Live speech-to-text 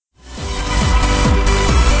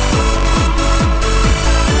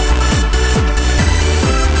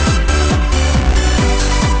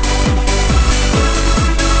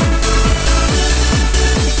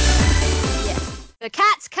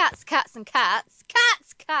and cats.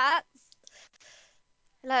 Cats, cats!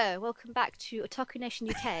 Hello, welcome back to Otaku Nation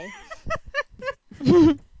UK.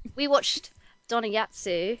 We watched Donna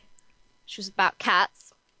Yatsu, which was about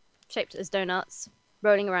cats, shaped as donuts,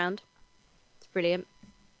 rolling around. It's brilliant.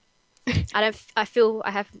 I feel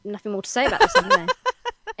I have nothing more to say about this anime.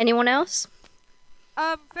 Anyone else?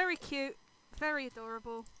 Very cute, very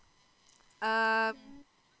adorable. I'm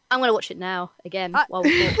going to watch it now, again, I- while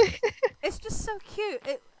we talk. It's just so cute.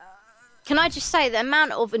 Can I just say the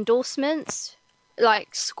amount of endorsements,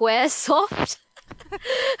 like Squaresoft,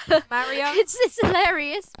 Mario. it's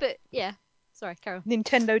hilarious, but yeah. Sorry, carry on.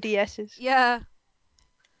 Nintendo DS's. Yeah.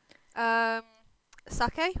 Um,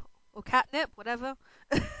 Sake or catnip, whatever.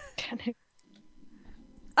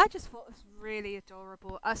 I just thought it was really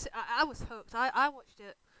adorable. I was hooked. I watched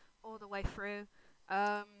it all the way through.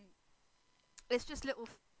 Um, it's just little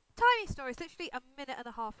tiny stories, literally a minute and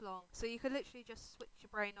a half long. So you could literally just switch your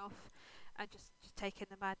brain off and just take in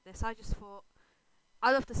the madness. I just thought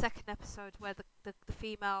I love the second episode where the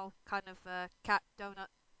female kind of cat donut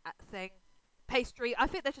thing pastry. I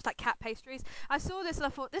think they're just like cat pastries. I saw this and I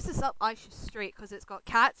thought this is up Aisha's street because it's got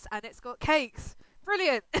cats and it's got cakes.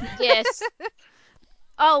 Brilliant. Yes.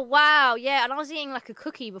 Oh wow, yeah, and I was eating like a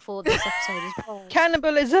cookie before this episode as well.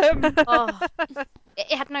 Cannibalism! Oh,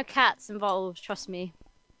 it had no cats involved, trust me.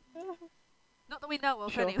 Not that we know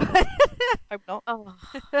of, Sure. anyway. Hope not. Oh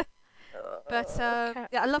But cat.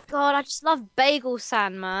 yeah, I love. God, I just love Bagel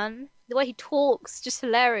San, man. The way he talks, just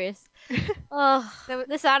hilarious. Oh, There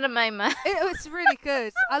this anime, man. It was really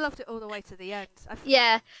good. I loved it all the way to the end.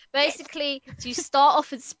 Yeah, basically, so you start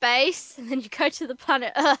off in space, and then you go to the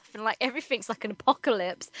planet Earth, and like everything's like an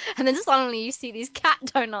apocalypse, and then suddenly you see these cat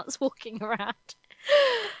donuts walking around.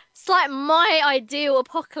 It's like my ideal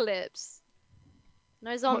apocalypse.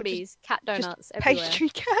 No zombies, cat Just donuts everywhere. pastry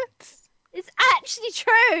cats. It's actually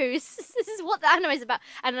true. This is what the anime is about.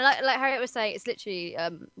 And like Harriet was saying, it's literally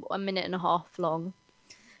a minute and a half long.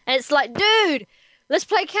 And it's like, dude, let's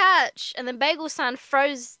play catch. And then Bagel San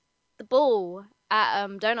throws the ball at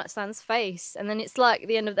Donut San's face, and then it's like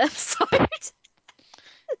the end of the episode.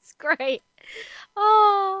 It's great.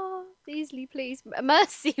 Oh, Beasley, please,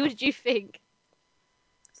 Mercy. What did you think?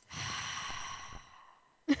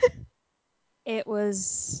 It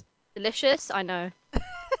was Delicious. I know.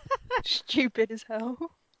 Stupid as hell.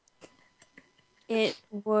 it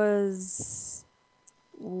was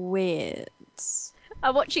weird.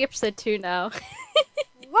 I'm watching episode 2 now.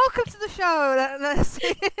 Welcome to the show. Let's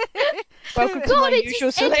see. Welcome to God, my it usual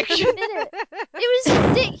just ended selection. in a minute. It was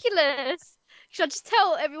ridiculous. Should I just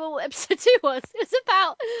tell everyone what episode 2 was? It was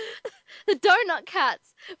about the donut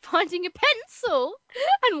cats finding a pencil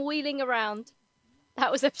and wheeling around.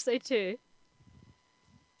 That was episode 2.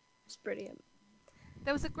 It's brilliant.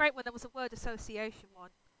 There was a great one. There was a word association one.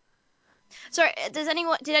 Sorry, did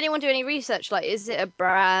anyone do any research? Like, is it a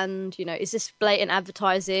brand? You know, is this blatant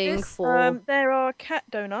advertising This- for? There are cat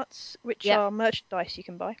donuts, which Yep. are merchandise you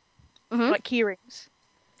can buy, Mhm. like keyrings,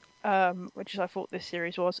 which is I thought this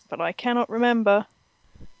series was, but I cannot remember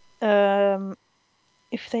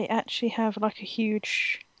if they actually have like a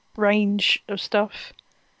huge range of stuff.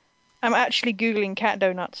 I'm actually googling cat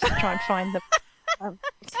donuts to try and find them.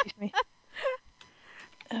 Excuse me.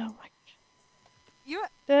 Oh my. You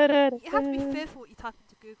Da, da, da, you have to be da. fearful what you type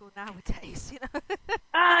into Google nowadays. You know.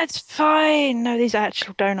 Ah, it's fine. No, these are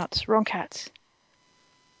actual donuts. Wrong cats.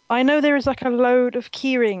 I know there is like a load of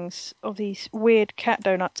keyrings of these weird cat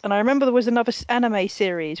donuts, and I remember there was another anime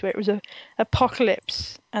series where it was a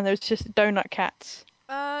apocalypse, and there was just donut cats.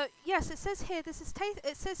 Yes, it says here. This is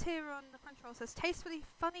It says here on the Crunchyroll. It says tastefully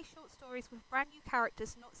funny short stories with brand new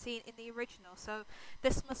characters not seen in the original. So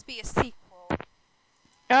this must be a sequel.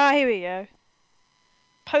 Ah, here we go.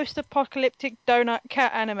 Post-apocalyptic donut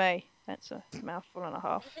cat anime. That's a mouthful and a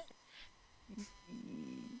half.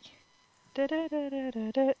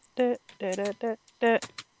 Da-da-da-da-da-da-da-da-da.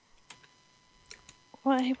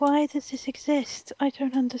 Why does this exist? I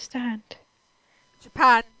don't understand.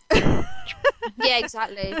 Japan. Yeah,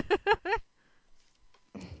 exactly.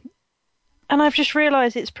 And I've just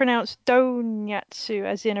realised it's pronounced donyatsu,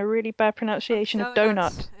 as in a really bad pronunciation of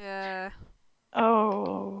donut. Yeah.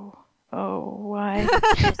 Oh, why? Is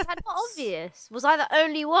that not obvious? Was I the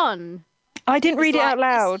only one? I didn't It's read it like, out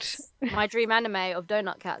loud. this is my dream anime of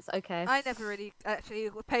donut cats. Okay. I never really actually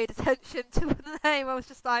paid attention to the name. I was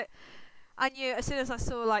just like, I knew as soon as I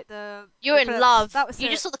saw like the. You're the in credits, love. That was You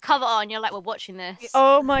it. just saw the cover art and you're like, we're watching this.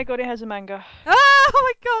 Oh my god, it has a manga. Oh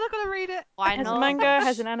my god, I gotta read it. Why It has not? a manga,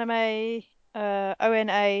 has an anime,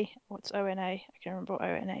 ONA. What's ONA? I can't remember what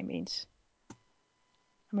ONA means.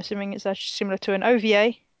 I'm assuming it's actually similar to an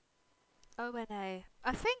OVA. ONA.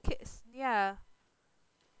 I think it's, yeah,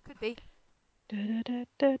 could be.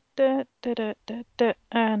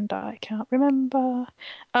 And I can't remember.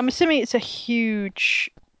 I'm assuming it's a huge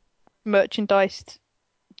merchandised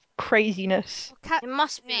craziness. Well, cat. It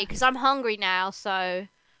must be Yeah. because I'm hungry now, so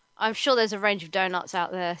I'm sure there's a range of donuts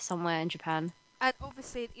out there somewhere in Japan. And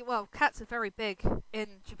obviously, well, cats are very big in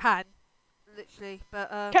Japan, literally. But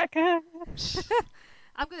Cat caps.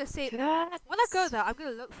 I'm gonna see Cats. when I go there. I'm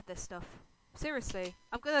gonna look for this stuff. Seriously,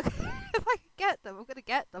 I'm gonna if I can get them, I'm gonna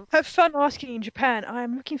get them. Have fun asking in Japan. I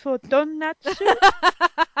am looking for donatsu.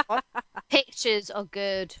 Pictures are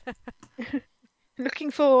good.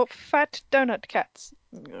 Looking for fat donut cats.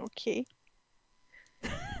 Okay.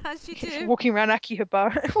 As you It's do. walking around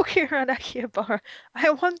Akihabara. Walking around Akihabara. I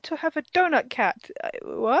want to have a donut cat.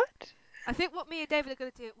 What? I think what me and David are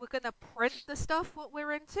gonna do, we're gonna print the stuff what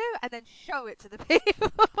we're into and then show it to the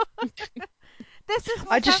people. This is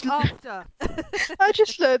I what just, I'm after. I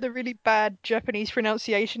just learned the really bad Japanese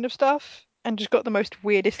pronunciation of stuff and just got the most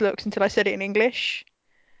weirdest looks until I said it in English,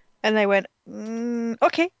 and they went,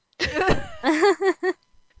 "Okay,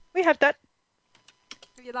 we have that."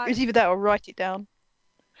 You're It like, was either that or write it down.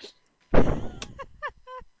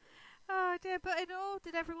 oh dear. But in all,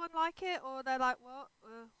 did everyone like it, or they're like, what?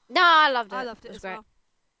 No, I loved I it. loved It it was as great. well.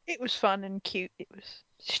 It was fun and cute. It was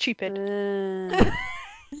stupid. Uh,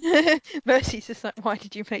 Mercy's just like, "Why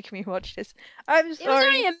did you make me watch this?" I'm It was sorry.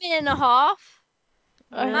 only a minute and a half.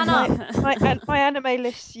 Man up. My anime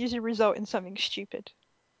lists usually result in something stupid,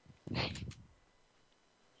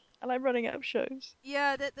 and I'm running out of shows.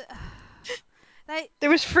 Yeah, they There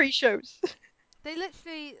was 3 shows. they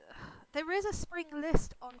literally there is a spring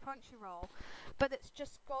list on Crunchyroll, but it's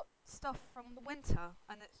just got stuff from the winter,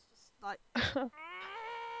 and it's just like.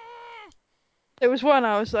 There was one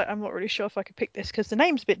I was like, I'm not really sure if I could pick this because the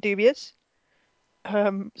name's a bit dubious.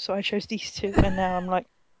 So I chose these 2, and now I'm like,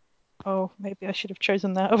 oh, maybe I should have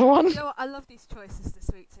chosen that other one. You know what? I love these choices this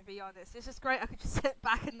week. To be honest, it's just great. I could just sit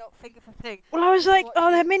back and not think of a thing. Well, I was Just like, watch oh,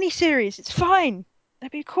 they're it. mini-series. It's fine.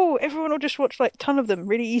 That'd be cool. Everyone will just watch like a ton of them,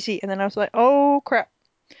 really easy. And then I was like, oh crap.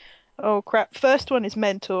 Oh crap. First one is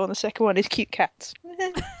Mentor, and the second one is Cute Cats.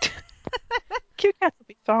 Cute Cats will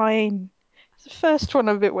be fine. It's the first one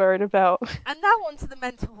I'm a bit worried about. And now on to the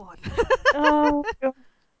mental one. Oh,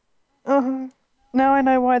 God. Now I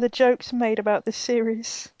know why the joke's made about this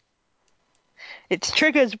series. It's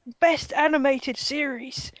Trigger's best animated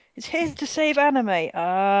series. It's here to save anime.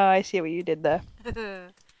 Ah, I see what you did there.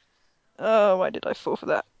 Oh, why did I fall for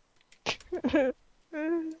that?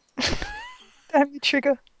 Damn you,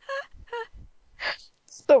 Trigger.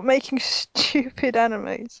 Stop making stupid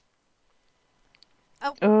animes.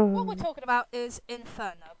 What we're Oh. talking about is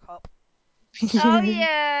Inferno Cop, Oh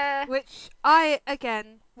yeah. which I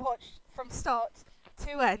again watched from start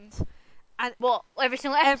to end, and What? Every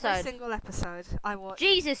single every episode? single episode I watched.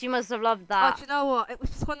 Jesus, you must have loved Oh, that. do you know what? It was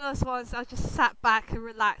just one of those ones I just sat back and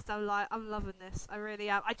relaxed. I'm like, I'm loving this. I really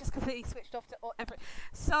am. I just completely switched off to every.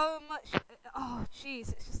 So much. Oh,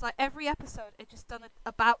 jeez. It's just like every episode, it just done a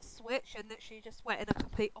about switch and literally just went in a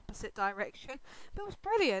complete opposite direction. But it was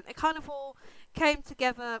brilliant. It kind of all came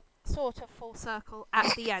together, sort of full circle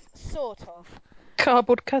at the end. Sort of.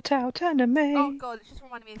 Cardboard cutout Oh anime. god, it just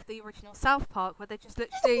reminded me of the original South Park where they just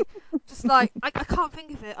literally, just like I can't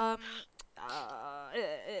think of it.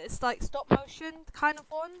 It's like stop motion kind of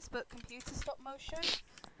ones, but computer stop motion.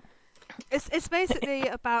 It's basically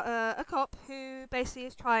about a cop who basically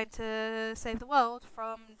is trying to save the world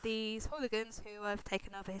from these hooligans who have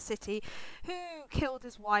taken over his city, who killed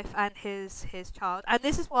his wife and his child. And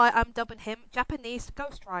this is why I'm dubbing him Japanese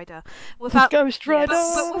Ghost Rider, without Ghost yeah, Rider.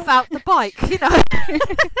 but without the bike, you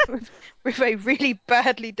know. with a really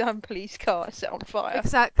badly done police car set on fire.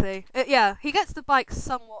 Exactly. Yeah, he gets the bike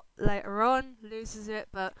somewhat later on, loses it,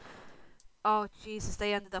 but oh Jesus,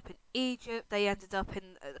 they ended up in Egypt. They ended up in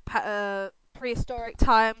prehistoric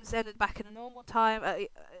times. Ended back in a normal time.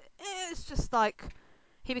 It's just like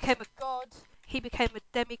he became a god. He became a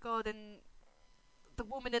demigod, and the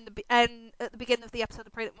woman in the end at the beginning of the episode,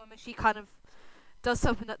 the pregnant woman, she kind of does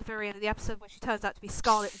something at the very end of the episode where she turns out to be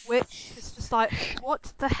Scarlet Witch. It's just like,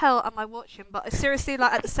 what the hell am I watching? But seriously,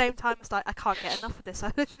 like at the same time, it's like I can't get enough of this.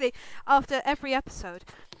 I literally, after every episode,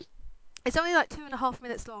 it's only like 2.5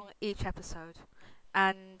 minutes long each episode,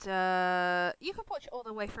 and you can watch it all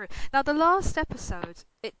the way through. Now, the last episode,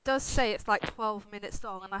 it does say it's like 12 minutes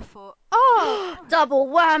long, and I thought, oh, Double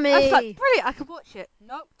I was like, whammy. brilliant, I can watch it.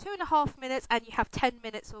 Nope, 2.5 minutes, and you have 10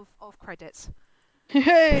 minutes of credits.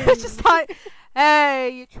 Hey. It's just like,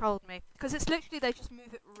 hey, you trolled me. Because it's literally, they just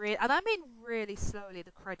move it really, and I mean really slowly,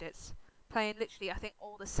 the credits. Playing literally, I think,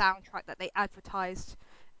 all the soundtrack that they advertised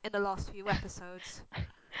in the last few episodes.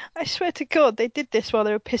 I swear to God, they did this while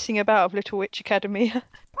they were pissing about of Little Witch Academia.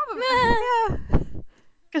 Probably, yeah.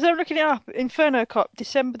 Because I'm looking it up. Inferno Cop,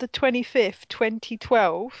 December the 25th,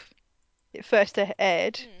 2012. It first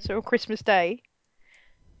aired, so on Christmas Day.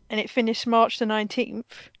 And it finished March the 19th.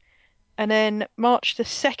 And then March the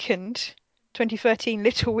 2nd, 2013,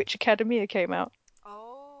 Little Witch Academia came out.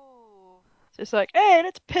 Oh. So it's like, hey,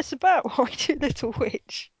 let's piss about while we do Little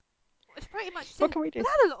Witch. It's pretty much What can we do? It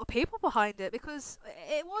had a lot of people behind it because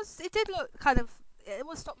it did look kind of, it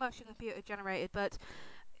was stop motion computer generated, but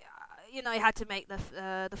you know, you had to make the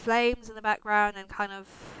flames in the background and kind of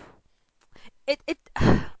it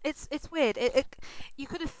it's weird. You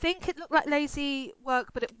could have think it looked like lazy work,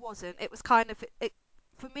 but it wasn't. It was kind of it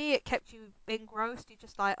for me. It kept you engrossed. You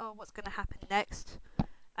just like, oh, what's going to happen next?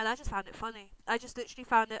 And I just found it funny. I just literally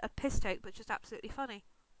found it a piss take, but just absolutely funny.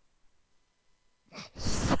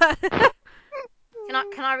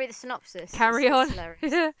 Can I read the synopsis? Carry It's on.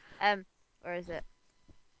 hilarious. Where is it?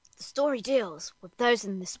 The story deals with those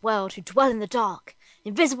in this world who dwell in the dark,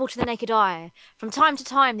 invisible to the naked eye. From time to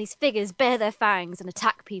time, these figures bare their fangs and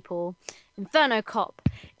attack people. Inferno Cop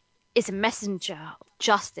is a messenger of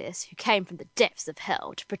justice who came from the depths of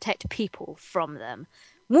hell to protect people from them.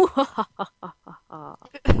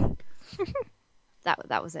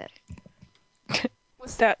 That was it.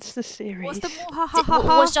 That's the series. What's the more ha ha ha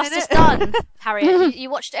ha Was justice in it? done, Harriet? You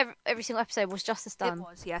watched every single episode. Was justice done? It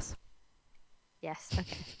was, yes. Yes.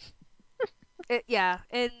 Okay. Yeah.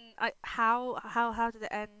 How did it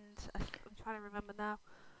end? I'm trying to remember now.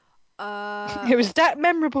 It was that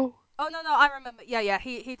memorable. Oh no, I remember. Yeah.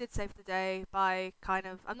 He did save the day by kind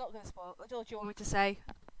of. I'm not going to spoil. What do you want me to say?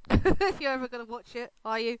 If you're ever going to watch it,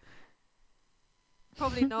 are you?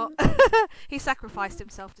 Probably not. He sacrificed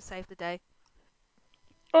himself to save the day.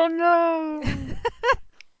 Oh no!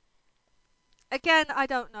 Again, I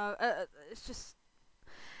don't know. It's just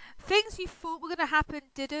things you thought were going to happen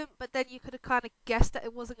didn't, but then you could have kind of guessed that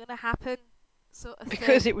it wasn't going to happen, sort of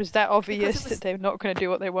Because thing. it was that obvious Because it was- that they're not going to do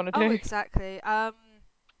what they want to Oh, do. exactly.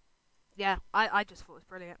 Yeah, I just thought it was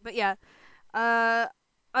brilliant. But yeah, I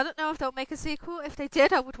don't know if they'll make a sequel. If they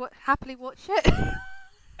did, I would happily watch it.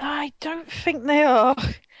 I don't think they are.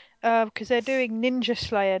 Because they're doing Ninja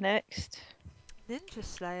Slayer next. Ninja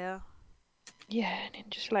Slayer. Yeah,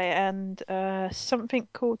 Ninja Slayer. And something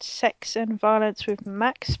called Sex and Violence with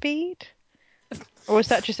Max Speed? Or was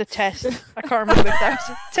that just a test? I can't remember if that was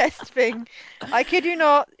a test thing. I kid you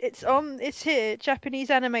not. It's here. Japanese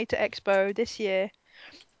Animator Expo this year.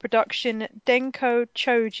 Production Denko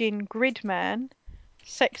Chojin Gridman.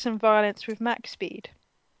 Sex and Violence with Max Speed.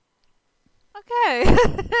 Okay.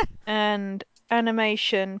 And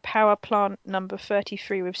animation Power Plant number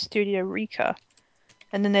 33 with Studio Rika.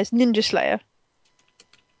 And then there's Ninja Slayer.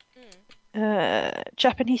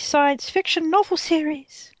 Japanese science fiction novel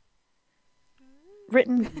series.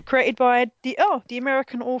 Created by the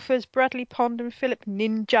American authors Bradley Pond and Philip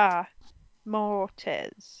Ninja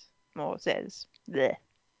Mortez. Blech.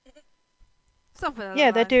 Something along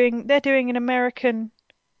Yeah, the they're doing an American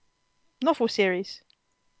novel series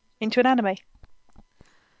into an anime.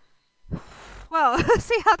 Well,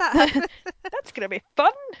 see how that happens. That's gonna be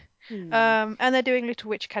fun. And they're doing Little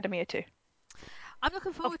Witch Academia too. I'm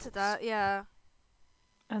looking forward to that. Yeah.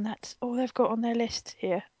 And that's all they've got on their list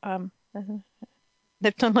here.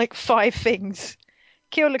 They've done like 5 things.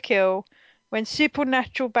 Kill la Kill, When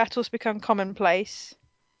Supernatural Battles Become Commonplace,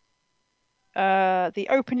 the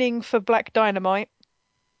opening for Black Dynamite,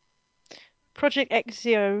 Project X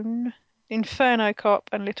Zone, Inferno Cop,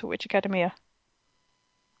 and Little Witch Academia.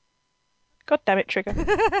 God damn it, Trigger.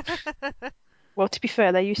 Well, to be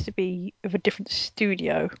fair, they used to be of a different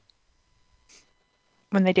studio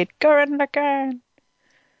when they did Gurren Lagann.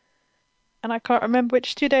 And I can't remember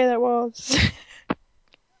which studio that was.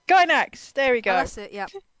 Gainax! There we Oh, go. that's it. Yeah.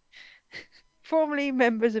 Formerly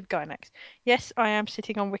members of Gainax. Yes, I am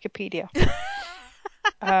sitting on Wikipedia.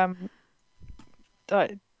 I'm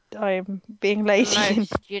being lazy.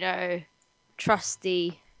 Most,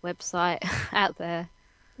 trusty website out there.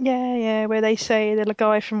 Yeah, where they say the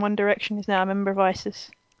guy from One Direction is now a member of ISIS.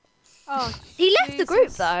 Oh, He left the group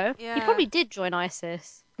Jesus. though. Yeah. He probably did join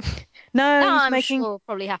ISIS. No, That he's I'm making. sure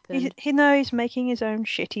probably happened. He's making his own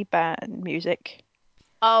shitty band music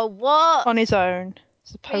Oh, what? on his own,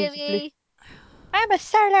 supposedly. Really? I'm a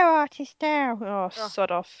solo artist now. Oh, Oh.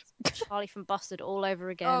 sod off. Charlie from Busted all over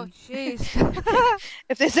Oh, again. jeez.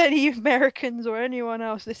 If there's any Americans or anyone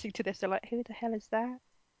else listening to this, they're like, who the hell is that?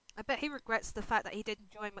 I bet he regrets the fact that he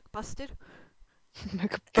didn't join McBusted. I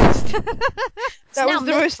got busted. It's That now was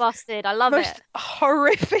the most Mythbusted. I love most it.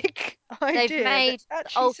 horrific idea. They've made That the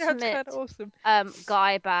actually sounds ultimate kind of awesome.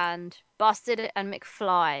 guy band. Busted and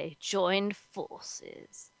McFly joined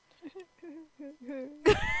forces.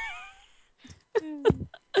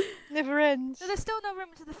 Never ends. So there's still no room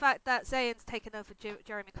to the fact that Zayn's taken over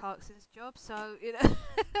Jeremy Clarkson's job, so, you know.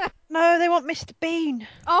 No, they want Mr. Bean.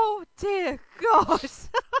 Oh, dear God.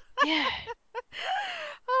 Yeah.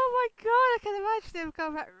 Oh, my God, I can imagine him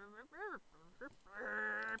going back.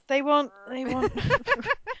 They want Rowan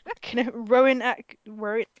Rowan Yeah,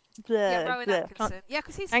 blah, Rowan blah. Atkinson. Yeah,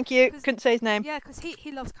 because he's... Thank you. Cause, Couldn't say his name. yeah, because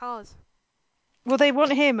he loves cars. Well, they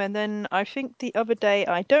want him, and then I think the other day,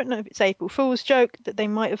 I don't know if it's April Fool's joke, that they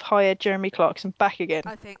might have hired Jeremy Clarkson back again.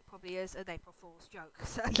 I think probably is an April Fool's joke.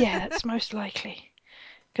 So. Yeah, it's most likely.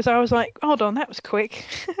 Because I was like, hold on, that was quick.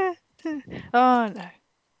 Oh no.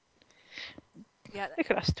 Yeah. Look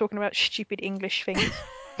at us talking about stupid English things.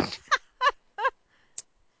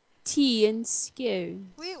 Tea and scones.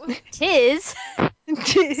 Tis.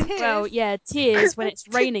 Well, yeah, tears when it's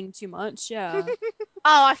raining too much. Yeah.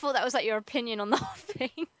 Oh, I thought that was like your opinion on the whole thing.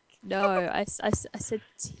 No, I said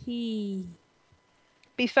tea.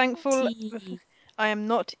 Be thankful Tea. I am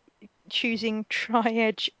not choosing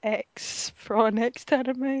Tri-Edge X for our next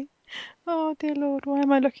anime. Oh dear lord, why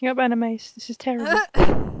am I looking up animes? This is terrible.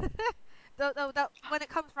 When it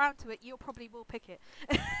comes round to it, you probably will pick it.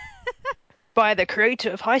 By the creator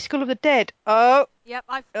of High School of the Dead. Oh, Yep,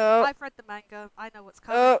 oh, I've read the manga. I know what's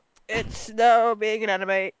coming. oh, it's now being an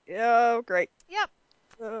anime. Oh, great. Yep,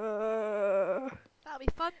 Uh, that'll be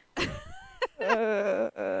fun.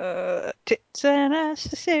 Tits and Ass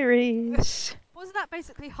the series. Wasn't that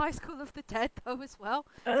basically High School of the Dead though as well?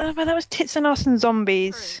 But that was Tits and Ass and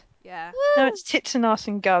Zombies. True. Yeah. No, it's Tits and Ass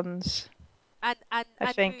and Guns. And I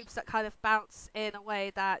and think. boobs that kind of bounce in a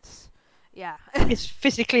way that, yeah. It's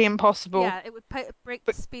physically impossible. Yeah, it would break the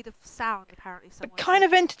But- speed of sound. Apparently, But someone kind said.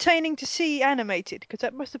 of entertaining to see animated, because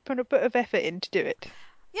that must have put a bit of effort in to do it.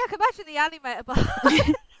 Yeah, I can imagine the animator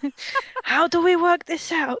behind. How do we work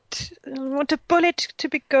this out? I want a bullet to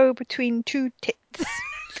go between two tits.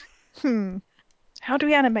 How do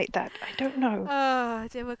we animate that? I don't know. Oh,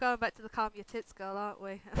 dear, we're going back to the calm your tits girl, aren't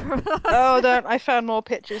we? Oh, don't. I found more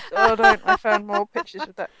pictures. Oh, don't. I found more pictures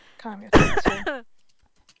of that. Calm your tits.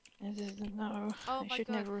 No, Oh I my should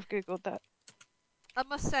God. never have googled that. I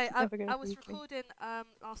must say, Never go I was creepy. recording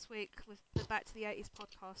last week with the Back to the 80s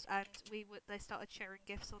podcast, and they started sharing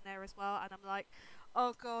gifs on there as well, and I'm like,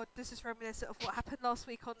 oh God, this is reminiscent of what happened last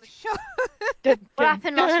week on the show. Dun, What dun,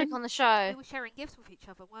 happened last week dun. on the show? We were sharing gifts with each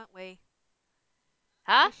other, weren't we?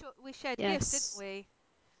 Huh? We shared gifts, Yes. didn't we?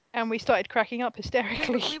 And we started cracking up We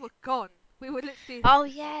hysterically. we were gone. We were literally. Oh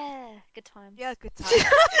yeah, good times. Yeah, good time.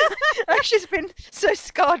 She's been so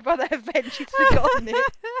scarred by that event, she's forgotten it.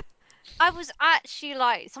 I was actually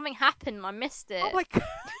like something happened. And I missed it. Oh my God.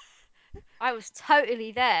 I was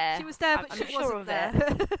totally there. She was there, I'm but she sure wasn't of there.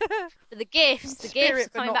 it. But the gifts Spirit, are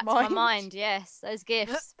but coming not back to my mind. mind. Yes, those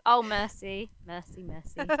gifts. Oh mercy, mercy,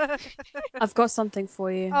 mercy. I've got something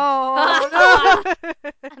for you. Oh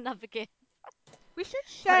no! Another gift. We should I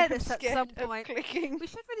share am this at scared some of point. clicking. We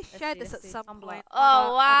should really Let's share see, this let's at see. some Tumblr. point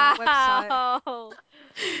Oh on our website. wow!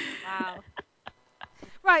 Wow.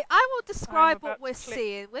 Right, I will I'm describe what about we're to click.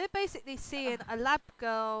 seeing. We're basically seeing a lab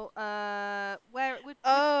girl, where with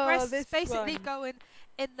Oh, breasts this basically one. going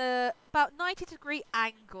in the about 90-degree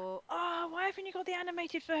angle. Oh, why haven't you got the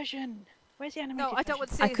animated version? Where's the animated No, version? I don't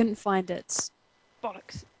want to see. I couldn't find it.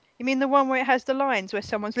 Bollocks. You mean the one where it has the lines where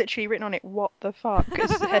someone's literally written on it, what the fuck?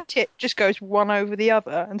 Because her tit just goes one over the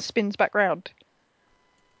other and spins back round.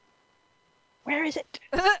 Where is it?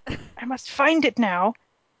 I must find it now.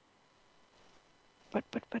 I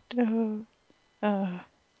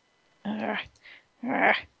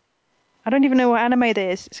don't even know what anime it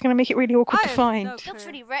is. It's going to make it really awkward I to have find. no It looks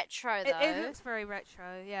clue. really retro though. It looks very retro.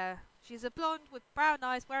 Yeah, she's a blonde with brown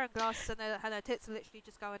eyes, wearing glasses, and her tits are literally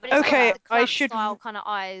just going. But it's Okay, got like the I clamp should- style kind of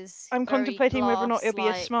eyes. I'm very contemplating whether or not it'll be a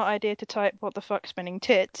glass-like. smart idea to type what the fuck spinning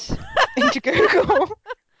tits into Google.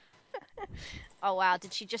 Oh wow,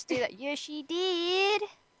 did she just do that? Yes, she did.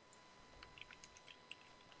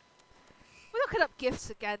 We're looking up gifts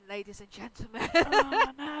again, ladies and gentlemen.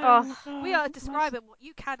 Oh, no. Oh. no, We are my- describing what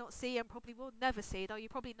you cannot see and probably will never see, though you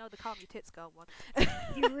probably know the Calm Your Tits Girl one.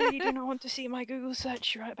 You really do not want to see my Google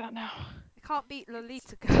search right about now. You can't beat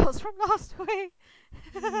Lolita Girls from last week.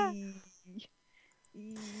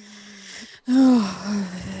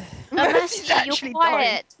 Mercy's Mercy, you're actually dying.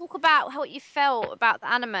 quiet. Talk about what you felt about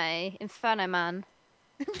the anime Inferno Man.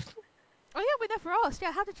 Oh yeah, we never asked.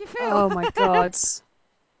 Yeah, how did you feel? Oh my god.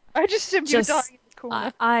 I just assumed you were dying in the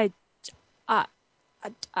corner. I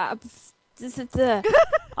This is the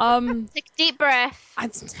Take a deep breath. I,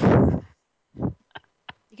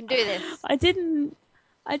 You can do this. I didn't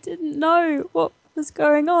know what was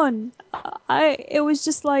going on. It was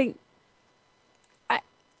just like I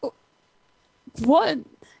what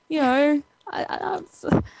I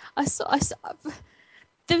saw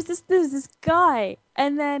there was this guy,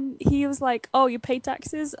 and then he was like, "Oh, you pay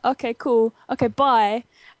taxes? Okay, cool. Okay, bye."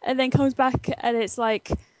 And then comes back, and it's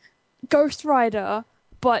like Ghost Rider,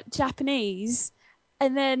 but Japanese.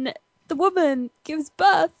 And then the woman gives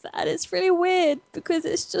birth, and it's really weird because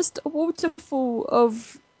it's just a waterfall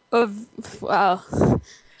of wow,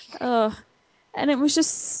 and it was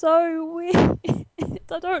just so weird.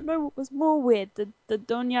 I don't know what was more weird, the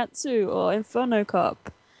Donyatsu or Inferno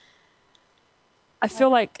Cup. I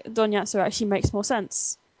feel like Donyatsu actually makes more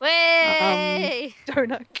sense. Way!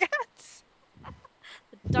 Donut cats.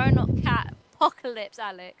 The donut cat apocalypse,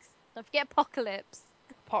 Alex. Don't forget apocalypse.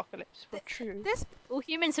 Apocalypse for true. This All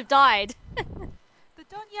humans have died. the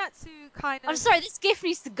Donyatsu kind of. I'm sorry, this GIF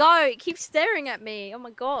needs to go. It keeps staring at me. Oh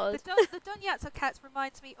my god. The Donyatsu cats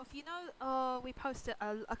reminds me of we posted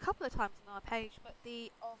a couple of times on our page, but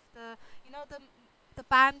the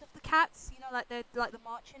band of the cats, like the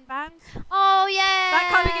marching band. Oh yeah. That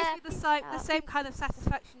kind of gives me the same kind of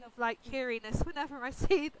satisfaction of like cheeriness whenever I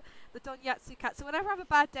see the Donyatsu cat. So whenever I have a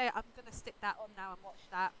bad day, I'm gonna stick that on now and watch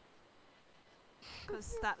that.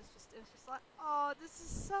 Because it was just like, oh, this is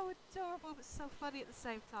so adorable but so funny at the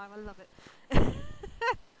same time. I love it.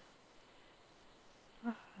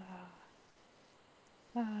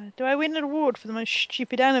 Do I win an award for the most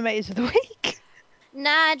stupid animes of the week?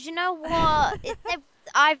 Nah, do you know what?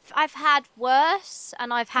 I've had worse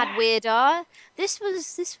and I've had weirder. This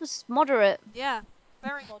was moderate. Yeah,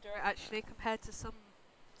 very moderate actually compared to some.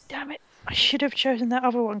 Damn it! I should have chosen that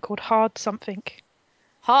other one called Hard Something.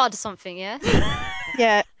 Hard something, yeah.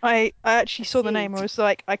 Yeah, I actually saw the see. name. I was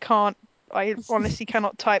like, I honestly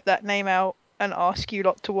cannot type that name out and ask you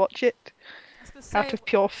lot to watch it I was gonna say, out of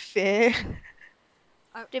pure fear.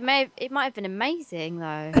 It might have been amazing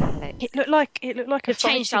though. Alex. It looked like Could have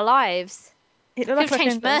changed fighting- our lives. It Could looked have like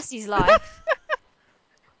changed Mercy's life.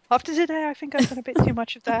 After today, I think I've done a bit too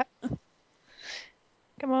much of that.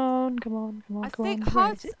 Come on. I Where think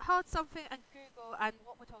is it? hard something and Google and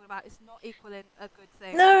what we're talking about is not equaling a good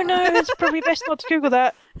thing. No, it's probably best not to Google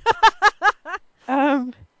that.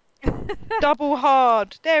 Double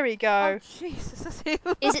hard. There we go. Oh Jesus, that's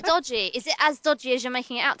evil. Is it dodgy? Is it as dodgy as you're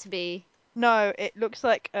making it out to be? No, it looks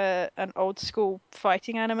like an old school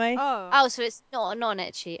fighting anime. Oh, So it's not an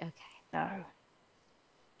ecchi. Okay. No.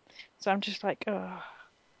 So I'm just like,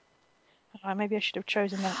 maybe I should have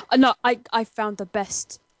chosen that. No, I found the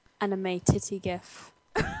best anime titty gif.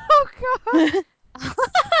 oh God.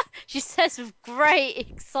 She says with great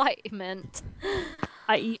excitement.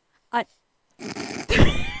 I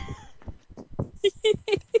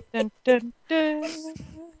Dun, dun, dun.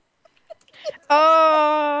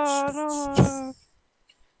 Oh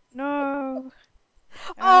no!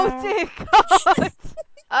 Oh dear God.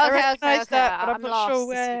 I Okay. recognise that, but I'm I'm not lost sure to see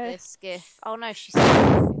where. this GIF. Oh no, she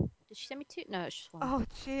sent. Did she send me two? No, it's just one. Oh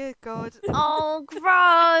dear God. Oh,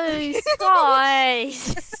 gross,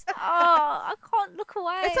 guys. Oh, I can't look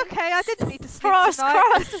away. It's okay. I didn't need to sleep Cross, tonight.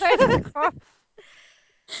 where's the cross?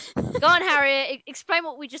 Go on, Harriet. Explain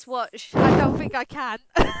what we just watched. I don't think I can.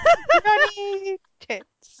 Granny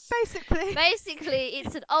tits. Basically,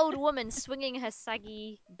 it's an old woman swinging her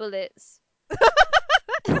saggy bullets.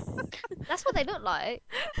 That's what they look like.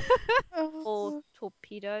 Or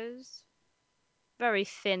torpedoes. Very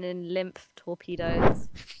thin and limp torpedoes.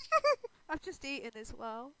 I've just eaten as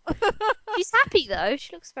well. She's happy though.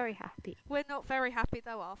 She looks very happy. We're not very happy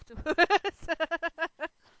though afterwards.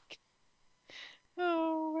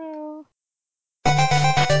 Oh well.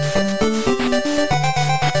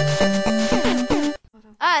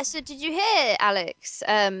 So did you hear, Alex?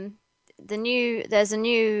 There's a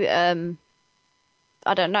new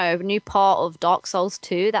I don't know, a new part of Dark Souls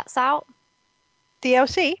 2 that's out.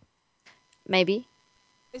 DLC? Maybe.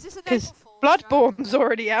 Is this a Because Naval Forge Bloodborne's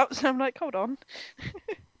already out, so I'm like, hold on.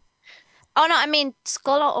 Oh no, I mean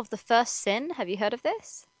Scholar of the First Sin. Have you heard of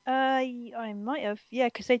this? I might have. Yeah,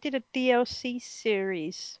 because they did a DLC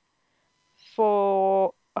series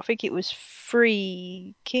for, I think it was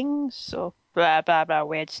Free Kings or blah blah blah,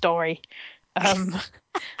 weird story.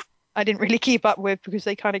 I didn't really keep up with because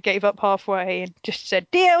they kind of gave up halfway and just said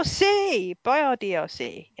DLC, buy our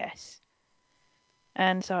DLC, yes.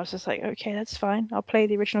 And so I was just like, okay, that's fine. I'll play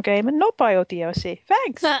the original game and not buy your DLC.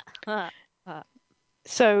 Thanks.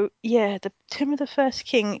 So yeah, the Tomb of the First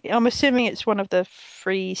King. I'm assuming it's one of the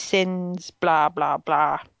three sins. Blah blah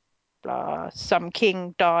blah. blah. Some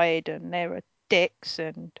king died, and there were dicks,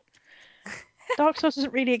 and Dark Souls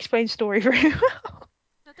doesn't really explain story very well.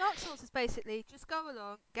 The Dark Souls is basically just go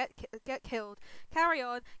along, get killed, carry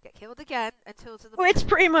on, get killed again until to the Well, it's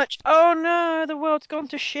pretty much, oh no, the world's gone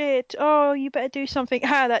to shit. Oh, you better do something.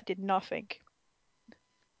 Ah, that did nothing.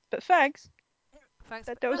 But thanks. Thanks,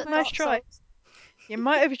 That but was no a nice thanks. try. You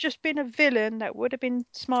might have just been a villain. That would have been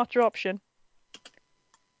a smarter option.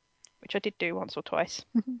 Which I did do once or twice.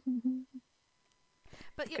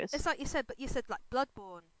 But Because it's like you said. But you said like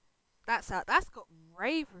Bloodborne. That's out. That's got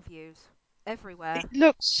rave reviews everywhere. it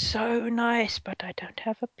looks so nice, but I don't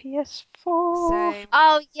have a PS4. Same.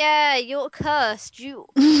 Oh yeah, you're cursed.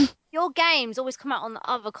 Your games always come out on the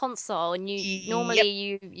other console, and Yep.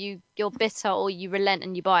 you're bitter or you relent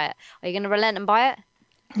and you buy it. Are you gonna relent and buy it?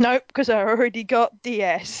 Nope, because I already got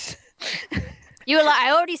DS. You were like,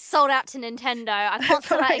 I already sold out to Nintendo. I can't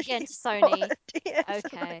sell that Already again to got Sony. a DS, and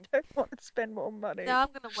Okay. I don't want to spend more money. No, I'm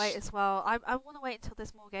gonna wait as well. I want to wait until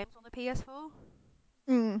there's more games on the PS4,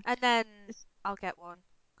 Mm. and then I'll get one.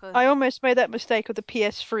 I almost made that mistake with the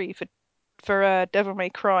PS3 for Devil May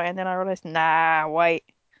Cry, and then I realized, nah, wait,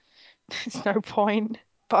 there's no point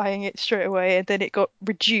buying it straight away. And then it got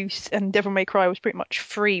reduced, and Devil May Cry was pretty much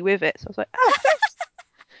free with it. So I was like, oh, thanks,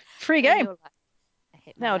 free And game. you're like, I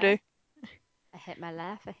hit my Now do. life. I hit my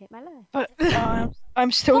life. I hit my life. But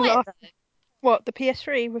I'm still Buy it laughing. though. What, the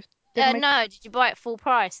PS3 with Devil May Cry? No, did you buy it full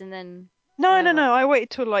price and then No, no, whatever? no. I waited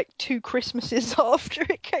till like 2 Christmases after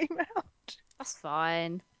it came out. That's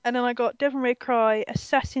fine. And then I got Devil May Cry,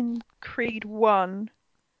 Assassin's Creed 1,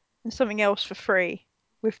 and something else for free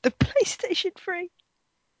with the PlayStation 3.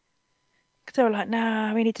 Because they were like,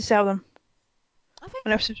 nah, we need to sell them. I think.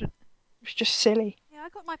 And it was just silly. Yeah, I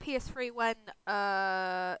got my PS3 when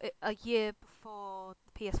a year before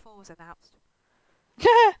the PS4 was announced.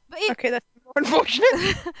 But Okay, that's more unfortunate.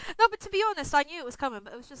 no, but to be honest, I knew it was coming,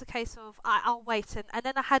 but it was just a case of I'll wait, and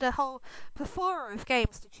then I had a whole plethora of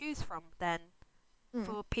games to choose from then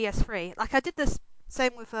for PS3. Like I did this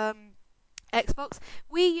same with Xbox.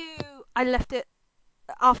 Wii U, I left it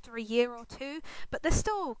after a year or two, but there's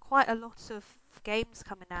still quite a lot of games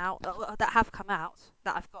coming out that have come out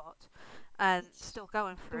that I've got and still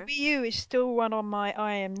going The through. Wii U is still one on my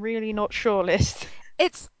I am really not sure list.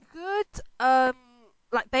 It's good.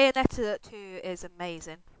 Like Bayonetta 2 is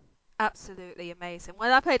amazing. Absolutely amazing.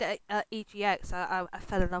 When I played it at EGX, I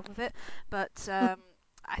fell in love with it. But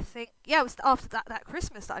I think it was after that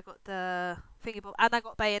Christmas that I got the thingy bob, and I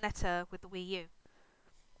got Bayonetta with the Wii U,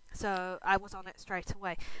 so I was on it straight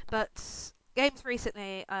away. But games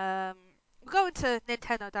recently, we'll go into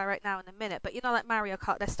Nintendo Direct now in a minute. But like Mario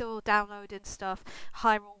Kart, they're still downloading stuff.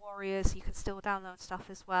 Hyrule Warriors, you can still download stuff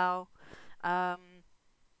as well. Um,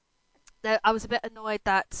 I was a bit annoyed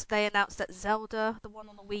that they announced that Zelda, the one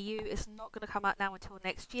on the Wii U, is not going to come out now until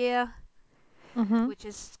next year, Mm-hmm. which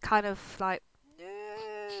is kind of like,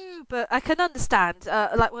 no. But I can understand.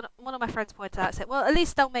 Like one of my friends pointed out, said, well, at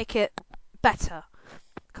least they'll make it better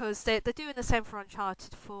because they're doing the same for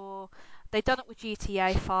Uncharted 4. They've done it with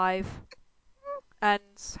GTA 5, and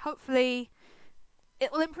hopefully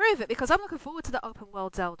it will improve it because I'm looking forward to the open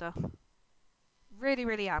world Zelda. Really,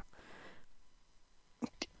 really am.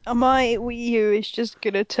 My Wii U is just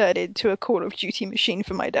gonna turn into a Call of Duty machine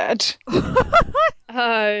for my dad.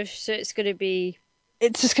 Oh, so it's gonna be.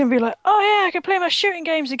 It's just gonna be like, oh yeah, I can play my shooting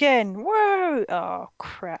games again. Whoa! Oh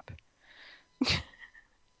crap.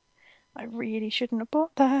 I really shouldn't have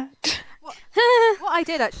bought that. What I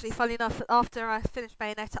did actually, funny enough, after I finished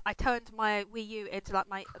Bayonetta, I turned my Wii U into like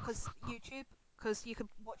my because you can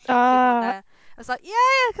watch YouTube on there. I was like, yeah,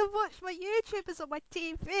 I can watch my YouTubers on my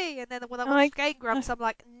TV. And then when I watched Game Grumps, I'm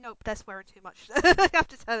like, nope, they're swearing too much. I have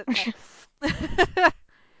to turn it down.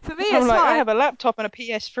 For me, I'm it's like, I fine. have a laptop and a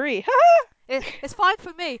PS3. It's fine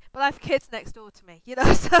for me, but I have kids next door to me,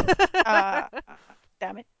 So.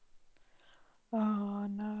 Damn it. Oh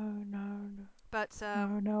no, no, no. But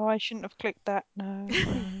No, I shouldn't have clicked that. No,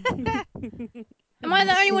 no. Am I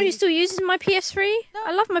the only one who still uses my PS3? No.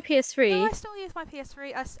 I love my no, PS3. I still use my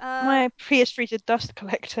PS3. My PS3 is a dust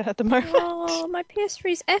collector at the moment. Oh, my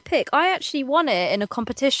PS3's epic. I actually won it in a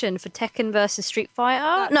competition for Tekken versus Street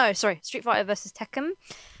Fighter. No, sorry, Street Fighter versus Tekken.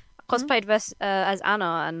 I cosplayed as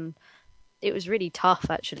Anna, and it was really tough,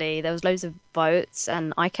 actually. There was loads of votes,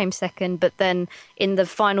 and I came second. But then in the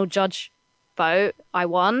final judge vote, I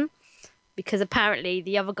won because apparently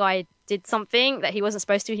the other guy did something that he wasn't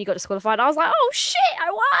supposed to, and he got disqualified. I was like, oh shit,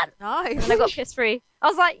 I won! Nice. And I got PS3. I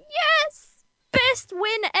was like, yes! Best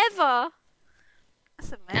win ever!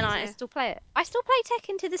 That's and I amazing. still play it. I still play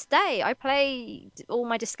Tekken to this day. I play all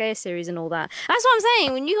my Disgaea series and all that. That's what I'm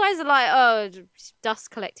saying. When you guys are like, oh,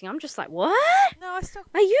 dust collecting, I'm just like, what? No, I still.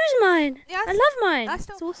 I use mine. Yeah, I love I mine.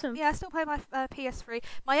 still. It's awesome. Yeah, I still play my PS3.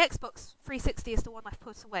 My Xbox 360 is the one I've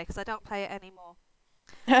put away because I don't play it anymore.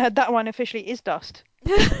 That one officially is dust.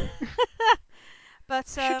 But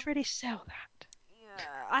Should really sell that. yeah,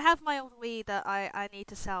 I have my old Wii that I need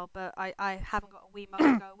to sell, but I haven't got a Wii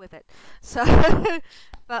Wiimote to go with it. So,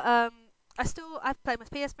 but I've played my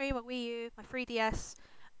PS3, my Wii U, my 3DS,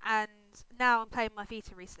 and now I'm playing my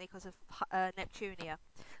Vita recently because of Neptunia.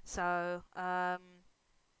 So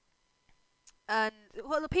and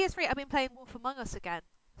well, the PS3 I've been playing Wolf Among Us again.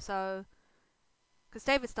 So because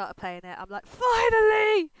David started playing it, I'm like,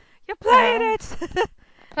 finally, you're playing Uh, it.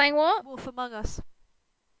 Playing what? Wolf Among Us.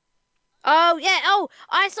 Oh yeah. Oh,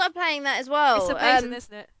 I started playing that as It's well. amazing,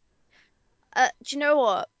 isn't it? Do you know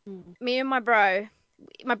what? Mm. Me and my bro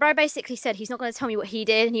basically said he's not going to tell me what he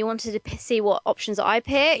did, and he wanted to see what options I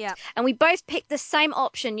picked, Yeah. and we both picked the same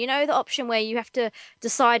option. You know, the option where you have to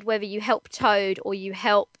decide whether you help Toad or you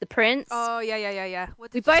help the prince. Oh yeah.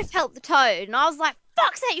 What We did you? both helped the Toad, and I was like,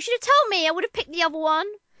 "Fuck's sake! You should have told me. I would have picked the other one."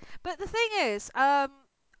 But the thing is, I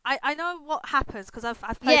know what happens because I've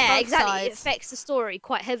played Yeah, both exactly. It sides. affects the story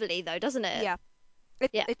quite heavily, though, doesn't it? Yeah.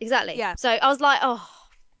 Yeah, It exactly. yeah. So I was like, "Oh,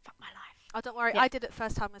 fuck my life." Oh, don't worry. Yeah. I did it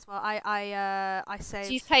first time as well. I So you've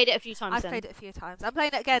saved. played it a few times I've then. played it a few times. I'm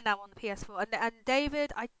playing it again now on the PS4. And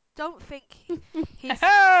David, I don't think he's.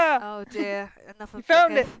 Ha! Oh dear, You another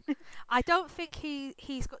found okay. it. I don't think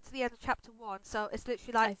he's got to the end of chapter 1, so it's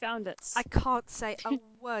literally like I found it. I can't say a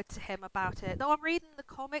word to him about it. Though I'm reading the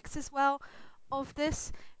comics as well of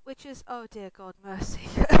this, which is oh dear God mercy.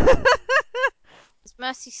 Is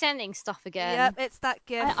Mercy sending stuff Yep, again? it's that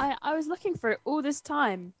gif. I was looking for it all this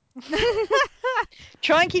time.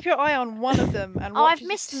 Try and keep your eye on one of them and Oh, watch I've as it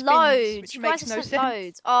missed spins, loads. which You guys makes have no sent sense.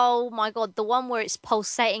 loads. Oh my god, the one where it's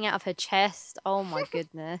pulsating out of her chest. Oh my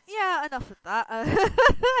goodness. Yeah, enough of that.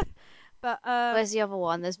 But Where's the other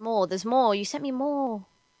one? There's more. There's more. You sent me more.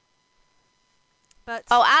 but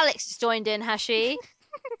Oh, Alex has joined in, has she?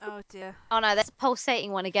 oh dear. Oh no, there's a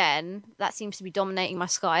pulsating one again. That seems to be dominating my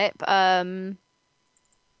Skype.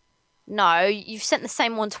 No, you've sent the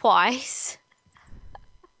same one twice.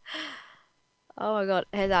 Oh my god,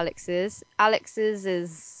 here's Alex's. Alex's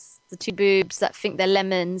is the two boobs that think they're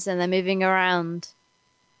lemons and they're moving around.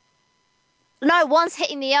 No, one's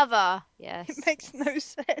hitting the other. It Yes. makes no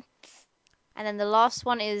sense. And then the last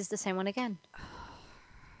one is the same one again.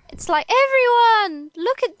 It's like, everyone,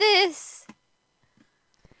 look at this.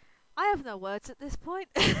 I have no words at this point.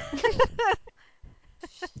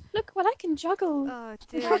 Look what I can juggle Oh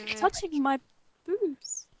without dear me. touching my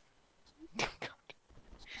boobs.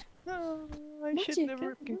 Oh, I should Magic, never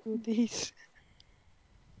have eh? googled these.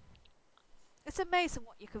 It's amazing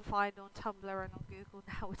what you can find on Tumblr and on Google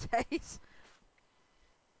nowadays.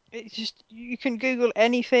 It's just you can Google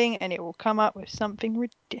anything and it will come up with something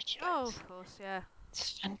ridiculous. Oh, of course, yeah.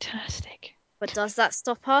 It's fantastic. But does that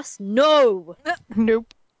stop us? No.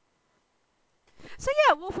 Nope. So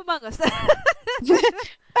yeah, Wolf Among Us.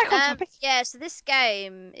 Back on topic. Yeah, so this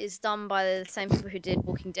game is done by the same people who did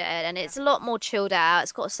Walking Dead, and it's a lot more chilled out.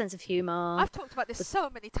 It's got a sense of humor. I've talked about this so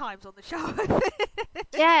many times on the show.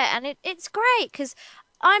 Yeah, and it's great because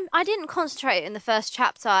I didn't concentrate in the first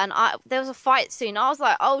chapter, and there was a fight scene. I was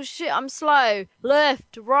like, oh shit, I'm slow,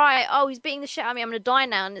 left, right. Oh, he's beating the shit out of me. I'm gonna die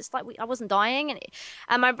now, and it's like I wasn't dying,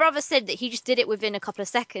 and my brother said that he just did it within a couple of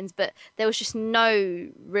seconds, but there was just no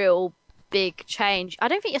real big change. I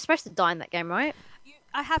don't think you're supposed to die in that game, right?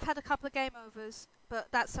 I have had a couple of game overs, but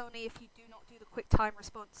that's only if you do not do the quick time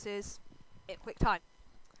responses in quick time.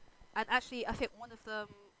 And actually, I think one of them,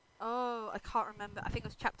 oh, I can't remember. I think it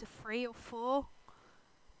was chapter 3 or 4.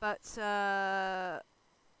 But,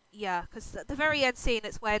 yeah, because at the very end scene,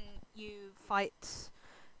 it's when you fight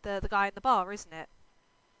the guy in the bar, isn't it?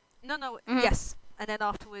 No, Hmm. yes. And then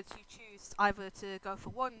afterwards, you choose either to go for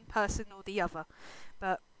one person or the other.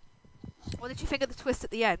 But what did you think of the twist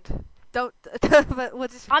at the end? Don't. But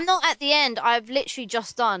what did you... I'm not at the end. I've literally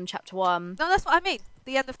just done chapter 1. No, that's what I mean.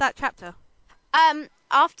 The end of that chapter.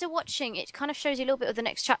 After watching it, kind of shows you a little bit of the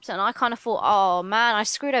next chapter, and I kind of thought, oh man, I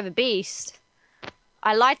screwed over Beast.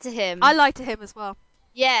 I lied to him. I lied to him as well.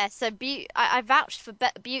 Yeah, so I vouched for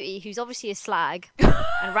Beauty, who's obviously a slag,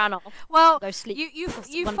 and ran off Well, to go sleep with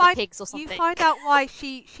you one of the find pigs or something. you find out why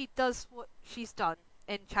she does what she's done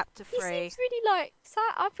in chapter He 3. seems really like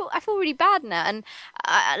sad. I feel really bad now, and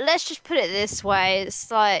let's just put it this way: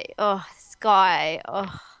 it's like, oh, this guy,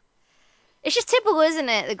 oh, it's just typical, isn't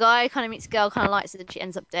it? The guy kind of meets a girl, kind of likes it, and she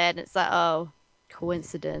ends up dead, and it's like, oh,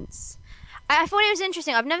 coincidence. I thought it was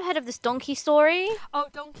interesting. I've never heard of this donkey story. Oh,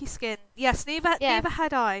 Donkey Skin. Yes, neither Yeah. neither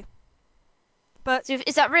had I. But So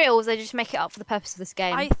is that real, or do they just make it up for the purpose of this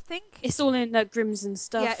I game? think It's all in Grimm's and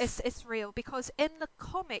stuff. yeah, it's real because in the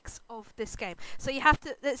comics of this game, so you have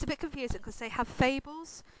to. It's a bit confusing because they have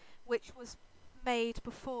Fables, which was made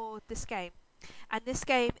before this game, and this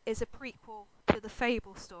game is a prequel to the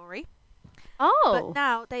Fable story. But Oh,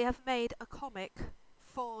 now they have made a comic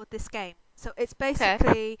for this game. So it's okay.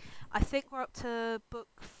 basically, I think we're up to book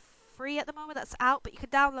 3 at the moment. That's out, but you can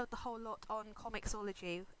download the whole lot on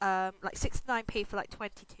Comixology, like 69p for like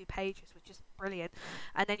 22 pages, which is brilliant.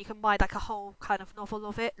 And then you can buy like a whole kind of novel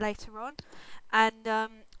of it later on. And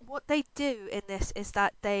what they do in this is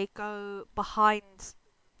that they go behind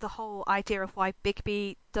the whole idea of why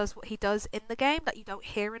Bigby does what he does in the game that you don't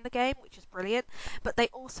hear in the game, which is brilliant. But they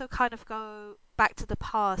also kind of go back to the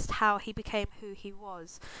past, how he became who he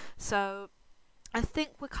was. So I think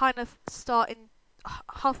we're kind of starting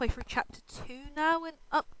halfway through chapter 2 now, and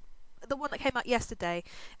up the one that came out yesterday.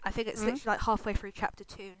 I think it's Mm. literally like halfway through chapter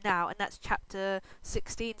 2 now, and that's chapter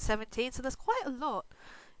 16, 17. So there's quite a lot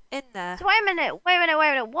in there. So wait a minute.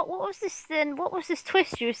 What was this then? What was this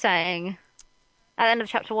twist you were saying at the end of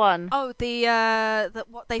chapter 1? Oh, the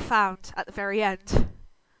what they found at the very end.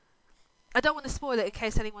 I don't want to spoil it in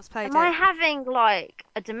case anyone's played Am I it. having like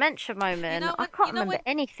a dementia You moment? know I when can't remember you know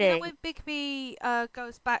anything. when Bigby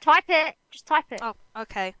goes back. Type it. Just type it. Oh,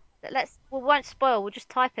 okay. We won't spoil. We'll just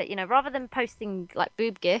type it. Rather than posting like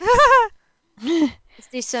boob gifs, let's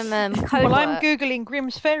do some code Well, I'm work. googling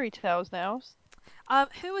Grimm's fairy tales now.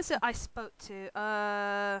 Who was it I spoke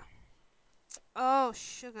to? Oh,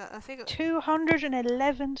 sugar. I think.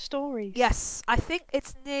 211 stories. Yes, I think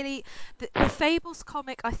it's nearly the Fables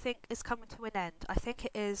comic. I think is coming to an end. I think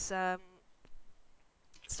it is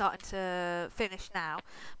starting to finish now.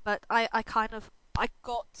 But I kind of I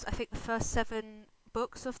got I think the first 7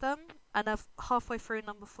 books of them, and I'm halfway through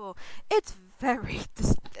number 4. It's very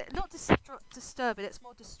not disturbing. It's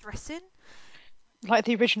more distressing. Like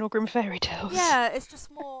the original Grimm fairy tales. Yeah, it's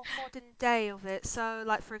just more modern day of it. So,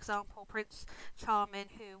 like for example, Prince Charming,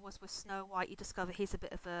 who was with Snow White, you discover he's a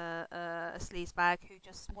bit of a sleazebag who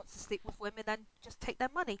just wants to sleep with women and just take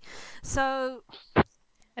their money. So,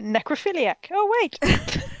 And necrophiliac. Oh, wait.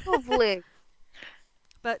 Lovely.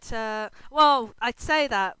 but well, I'd say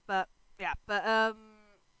that, but yeah, but and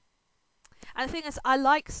the thing is, I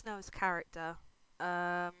like Snow's character,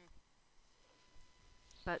 um,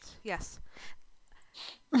 but yes,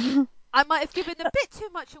 I might have given a bit too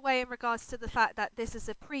much away in regards to the fact that this is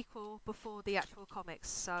a prequel before the actual comics.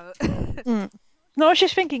 So, Mm. No, I was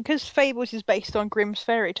just thinking, because Fables is based on Grimm's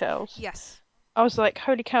fairy tales, yes. I was like,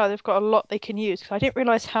 holy cow, they've got a lot they can use. 'Cause I didn't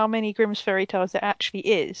realise how many Grimm's fairy tales there actually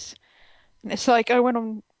is. And it's like, I went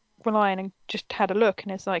online and just had a look,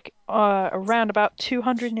 and it's like around about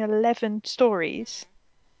 211 stories,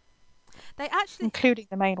 They actually, including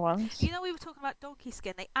the main ones. we were talking about Donkey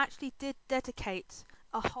Skin. They actually did dedicate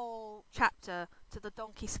a whole chapter to the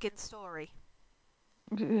Donkey Skin story.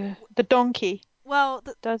 The donkey Well,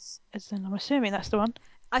 does, as in, I'm assuming that's the one.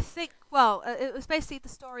 I think, well, it was basically the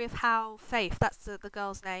story of how Faith, that's the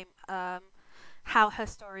girl's name, how her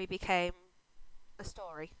story became a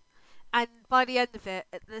story. And by the end of it,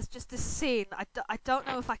 there's just this scene. I don't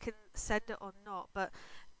know if I can send it or not, but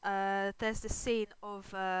there's this scene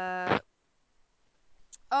of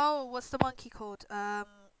oh, what's the monkey called? In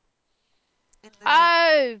the game.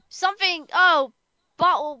 Oh, something. Oh,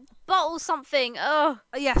 bottle something. Oh,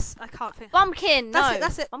 Yes, I can't think. bumpkin. That's it. No,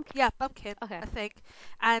 That's it. bumpkin. Yeah, Bumpkin, Okay. I think.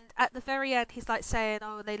 And at the very end, he's like saying,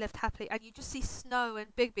 "Oh, they lived happily," and you just see Snow and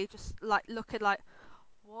Bigby just like looking like,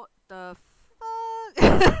 "What the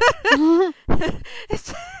fuck?"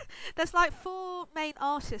 it's, there's like 4 main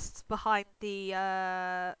artists behind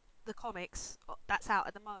the comics that's out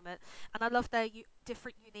at the moment, and I love their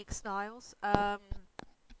different unique styles.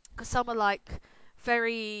 Because some are like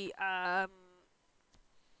very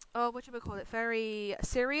oh, what do you call it? Very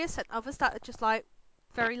serious, and others that are just like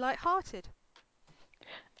very light-hearted.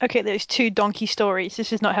 Okay, there's 2 donkey stories.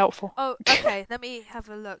 This is not helpful. Oh, okay. Let me have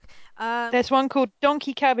a look. There's one called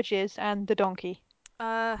Donkey Cabbages and the Donkey.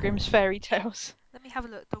 Uh, Grimm's fairy tales. let me have a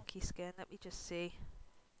look. Donkey Skin. Let me just see.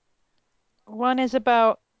 One is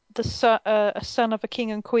about a son of a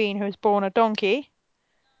king and queen who is born a donkey,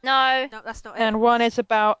 No. No, that's not it. and one is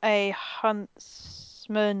about a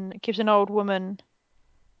huntsman gives an old woman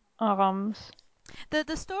arms.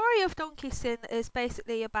 The story of Donkey Sin is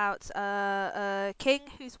basically about a king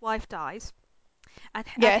whose wife dies, and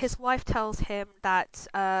Yes. his wife tells him that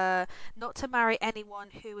not to marry anyone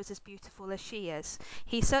who is as beautiful as she is.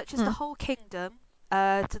 He searches the Hmm. whole kingdom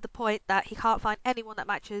to the point that he can't find anyone that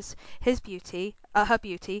matches her beauty,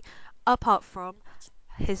 apart from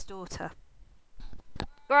his daughter.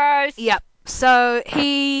 Gross. Yep. So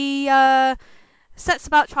he sets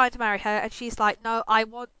about trying to marry her, and she's like, "No, I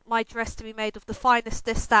want my dress to be made of the finest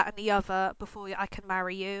this, that, and the other before I can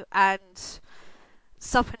marry you." And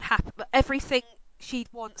something happens. Everything she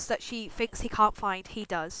wants that she thinks he can't find, he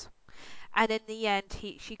does. And in the end,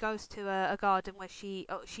 she goes to a garden where she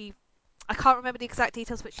I can't remember the exact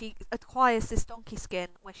details, but she acquires this donkey skin.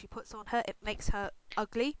 When she puts on her, it makes her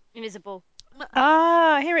ugly. Invisible.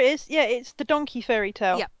 Ah, here it is. Yeah, it's the donkey fairy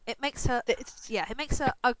tale. Yeah, it makes her. It's... Yeah, it makes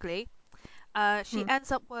her ugly. She Hmm.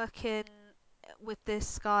 ends up working with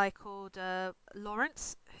this guy called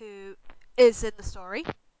Lawrence, who is in the story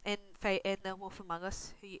in The Wolf Among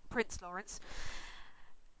Us, Prince Lawrence.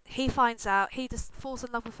 He finds out, he just falls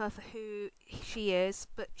in love with her for who she is,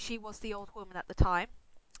 but she was the old woman at the time.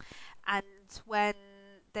 And when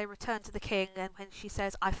they return to the king, and when she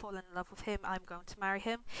says, "I've fallen in love with him, I'm going to marry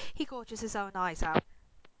him," he gorges his own eyes out.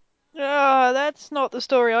 Ah, that's not the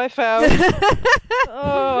story I found.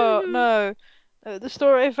 Oh, no. The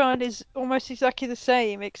story I found is almost exactly the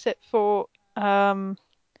same, except for,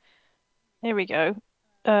 here we go.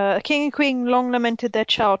 A king and queen long lamented their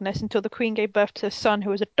childlessness until the queen gave birth to a son who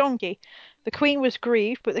was a donkey. The queen was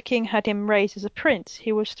grieved, but the king had him raised as a prince.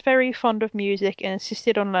 He was very fond of music and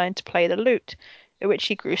insisted on learning to play the lute, at which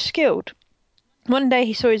he grew skilled. One day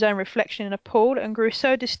he saw his own reflection in a pool and grew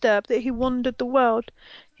so disturbed that he wandered the world.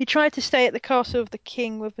 He tried to stay at the castle of the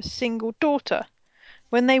king with a single daughter.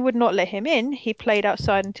 When they would not let him in, he played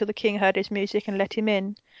outside until the king heard his music and let him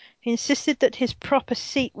in. He insisted that his proper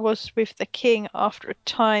seat was with the king. After a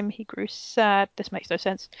time, he grew sad. This makes no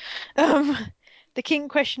sense. Um, the king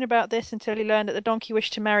questioned about this until he learned that the donkey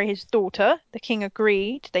wished to marry his daughter. The king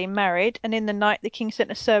agreed. They married, and in the night, the king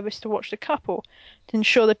sent a service to watch the couple to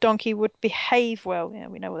ensure the donkey would behave well. Yeah,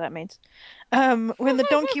 we know what that means. When the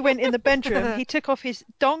donkey went in the bedroom, he took off his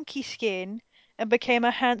donkey skin and became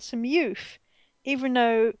a handsome youth. Even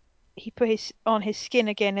though he put on his skin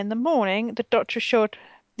again in the morning, the daughter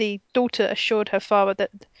assured her father that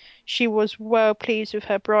she was well pleased with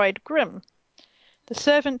her bridegroom. The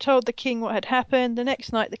servant told the king what had happened. The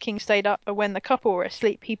next night the king stayed up, and when the couple were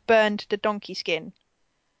asleep, he burned the donkey skin.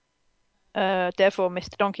 Therefore,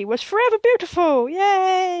 Mr. Donkey was forever beautiful. Yay!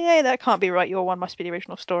 Yay! That can't be right. Your one must be the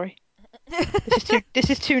original story. This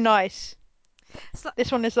is too nice.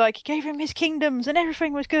 This one is like, he gave him his kingdoms and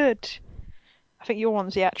everything was good. I think your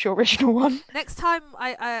one's the actual original one. Next time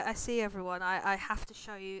I see everyone, I have to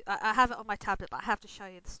show you. I have it on my tablet, but I have to show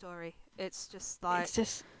you the story. It's just like. It's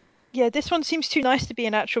just, yeah, this one seems too nice to be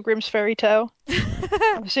an actual Grimm's fairy tale.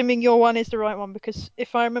 I'm assuming your one is the right one because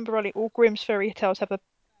if I remember rightly, all Grimm's fairy tales have a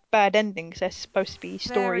bad ending because they're supposed to be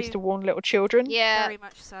stories to warn little children. Yeah. Very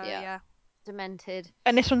much so, yeah. Demented.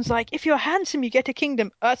 And this one's like, if you're handsome, you get a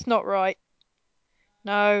kingdom. That's not right.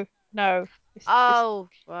 No, no.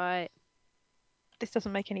 Right. This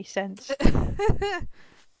doesn't make any sense.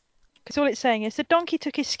 Because all it's saying is the donkey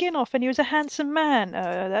took his skin off and he was a handsome man.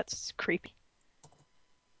 That's creepy.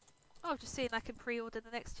 Oh, I've just seen I can pre-order the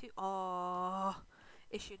next two. Oh,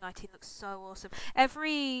 issue 19 looks so awesome.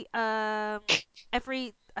 Every I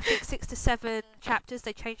think 6 to 7 chapters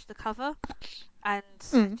they change the cover, and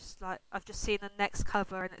I've just seen the next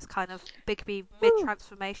cover and it's kind of Bigby mid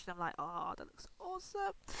transformation. I'm like, oh, that looks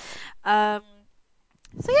awesome.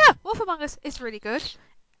 So yeah, Wolf Among Us is really good.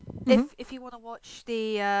 If you want to watch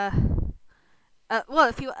the well,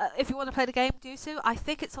 if you want to play the game, do so. I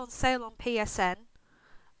think it's on sale on PSN.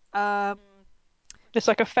 Just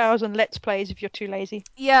like 1,000 Let's Plays if you're too lazy.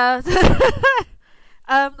 Yeah.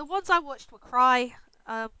 The ones I watched were Cry,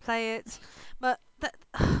 play it, but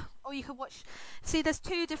or you can watch. See, there's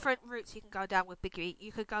two different routes you can go down with Biggie.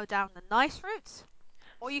 You could go down the nice route,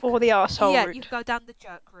 or Or the arsehole route. you could go down the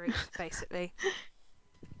jerk route, basically.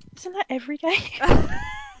 Isn't that every game?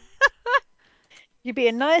 You'd be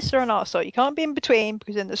a nice or an arsehole. You can't be in between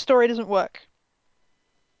because then the story doesn't work.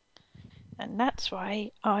 And that's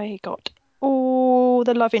why I got all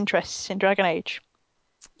the love interests in Dragon Age.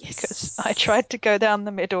 Yes. Because I tried to go down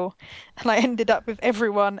the middle and I ended up with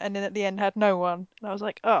everyone and then at the end had no one. And I was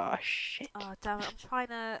like, oh shit. Oh damn it! I'm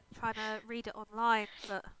trying to read it online,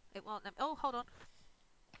 but it won't let me. Oh, hold on.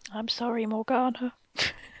 I'm sorry, Morgana.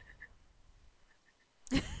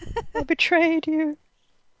 I betrayed you.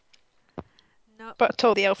 No. But I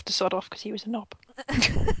told the elf to sod off because he was a knob.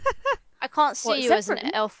 I can't see What, you as an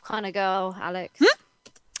Zephyrin? elf kind of girl, Alex.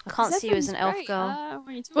 I can't see you as an elf Zephyr's girl. great. What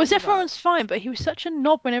are you Well, talking about? Zephyr's fine, but he was such a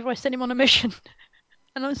knob whenever I sent him on a mission.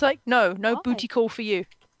 And I was like, no Why? booty call for you.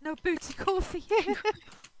 No booty call for you.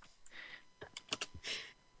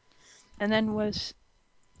 and then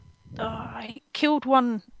I killed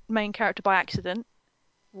one main character by accident.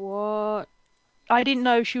 What? I didn't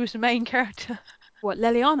know she was the main character. What,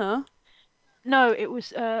 Leliana? No, it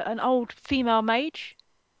was an old female mage,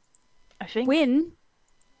 I think. Win?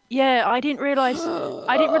 Yeah, I didn't realize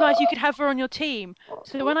you could have her on your team.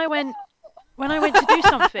 So when I went to do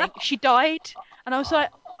something, she died, and I was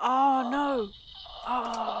like, oh no,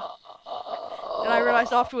 oh. And I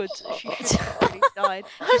realized afterwards she shouldn't have really died.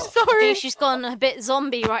 I'm I sorry. think she's gone a bit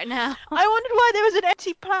zombie right now. I wondered why there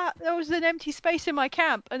was an empty space in my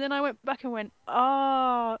camp, and then I went back and went,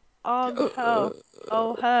 her,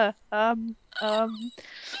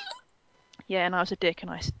 yeah, and I was a dick,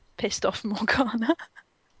 and I pissed off Morgana.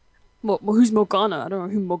 What? Who's Morgana? I don't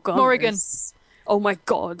know who Morgana Morrigan. is. Oh my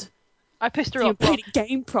god. I pissed her You off. play the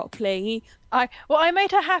game properly. I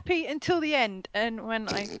made her happy until the end, and when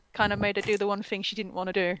I kind of made her do the one thing she didn't want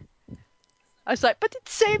to do, I was like, but it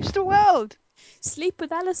saves the world. Sleep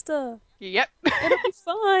with Alistair. Yep. It'll be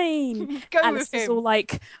fine. Go with Alistair's him. all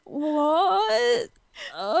like, what?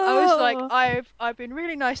 I was like, Oh. I've been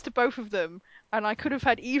really nice to both of them, and I could have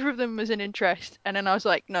had either of them as an interest, and then I was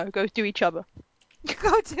like, no, go do each other.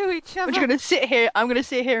 Go to each I'm other. just gonna sit here. I'm gonna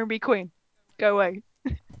sit here and be queen. Go away.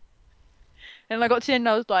 And I got to the end, and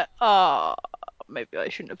I was like, maybe I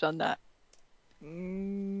shouldn't have done that.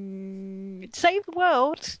 It saved the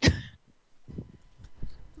world.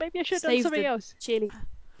 Maybe I should have done Save something the else. cheerleader.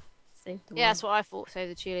 Save the Yeah, that's world. what I thought. So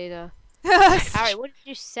the cheerleader. Harry, what did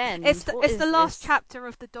you send? It's the, What it's is the last this? chapter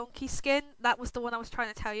of the donkey skin. That was the one I was trying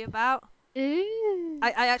to tell you about. Ooh.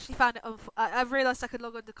 I actually found it. I realised I could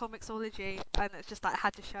log on to Comixology, and it's just like I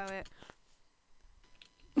had to show it.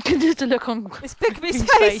 Just a look on It's Bigby's his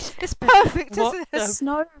face. It's perfect, What isn't the it?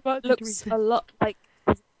 Snow fuck did looks we- a lot like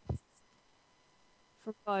from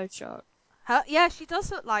Bioshock. Yeah, she does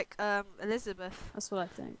look like Elizabeth. That's what I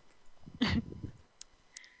think.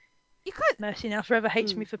 You could. Mercy now forever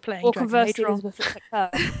hates me for playing Or Dragon conversely, Age wrong. Elizabeth looks like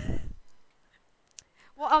her.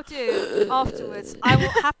 What I'll do afterwards, I will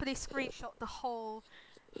happily screenshot the whole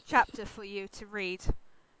chapter for you to read.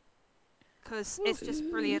 Because it's just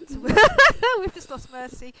brilliant. We've just lost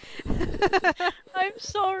Mercy. I'm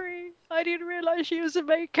sorry. I didn't realise she was the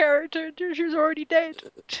main character until she was already dead.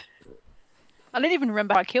 I don't even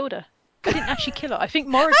remember how I killed her. I didn't actually kill her. I think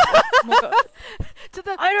Morrigan. To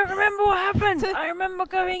the I don't remember what happened. I remember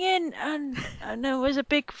going in and there was a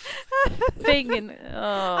big thing and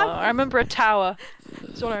I remember a tower.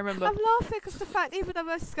 That's all I remember. I'm laughing because the fact even though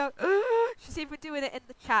Mercy's going, she's even doing it in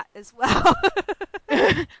the chat as well.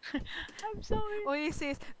 I'm sorry. All you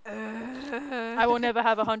see is. I will never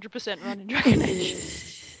have 100% run in Dragon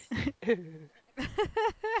Age.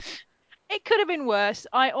 It could have been worse.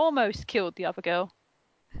 I almost killed the other girl.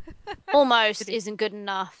 Almost isn't good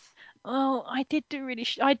enough. Well, I did do really.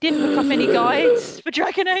 I didn't look up any guides for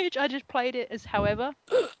Dragon Age. I just played it as however.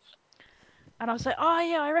 And I was like, oh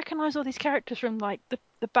yeah, I recognise all these characters from like the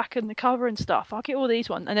back and the cover and stuff. I'll get all these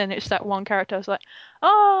ones. And then it's that one character. I was like,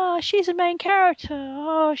 oh, she's a main character.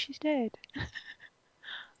 Oh, she's dead.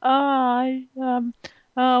 Why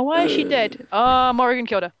is she dead? Morrigan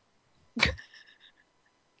killed her.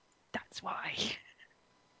 That's why.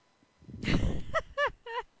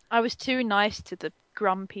 I was too nice to the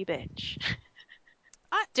grumpy bitch.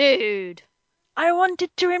 Dude. I wanted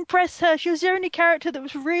to impress her. She was the only character that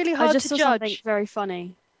was really I hard just to saw something judge. very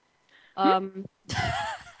funny.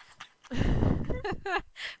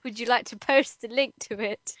 Would you like to post a link to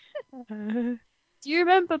it? Do you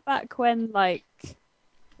remember back when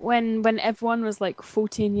when everyone was like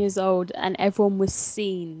 14 years old and everyone was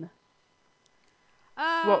seen,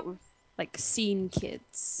 What? like seen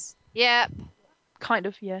kids? Yeah. Kind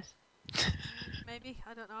of, yes. Maybe,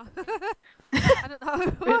 I don't know. I don't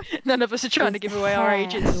know. None of us are trying to With give away our hair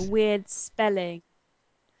and a ages. weird spelling.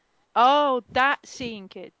 Oh, that Seeing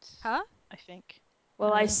Kids. Huh? I think.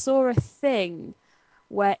 Well, I saw a thing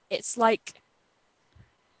where it's like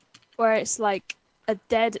a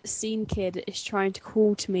dead scene kid is trying to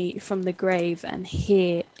call to me from the grave, and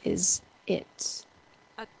here is it.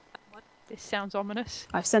 What? This sounds ominous.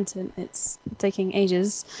 I've sent it. It's taking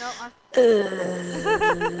ages. No, I've.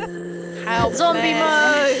 Help Zombie me.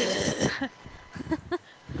 mode!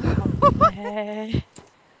 Help me.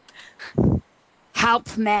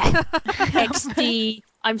 Help me! XD.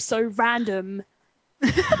 I'm so random.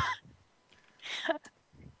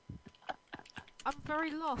 I'm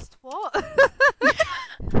very lost. What?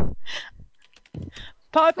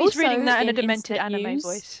 Part of me's Also, reading that in a in demented internet anime news-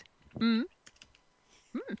 voice.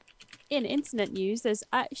 In internet news, there's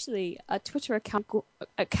actually a Twitter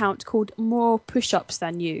account called More Push-Ups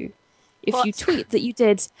Than You. If you What? tweet that you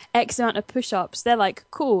did X amount of push-ups, they're like,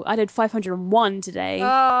 cool, I did 501 today. Oh.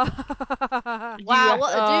 Wow,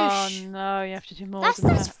 what a Oh douche. no, you have to do more That's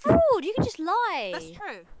than that's that. fraud. You can just lie. That's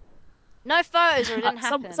true. No photos or it didn't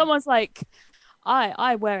happen. Someone's like,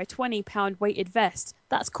 I wear a 20-pound weighted vest.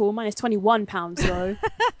 That's cool. Mine is 21 pounds though.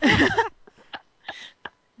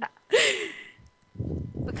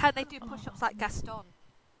 But can they do push-ups like Gaston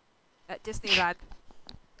at Disneyland?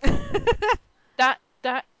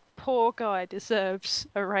 That poor guy deserves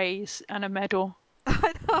a raise and a medal.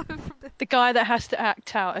 I know. The guy that has to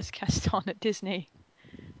act out as Gaston at Disney.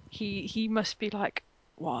 He must be like,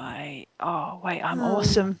 why? Oh wait, I'm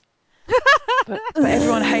awesome. But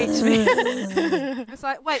everyone hates me. It's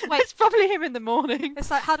like, wait. It's probably him in the morning.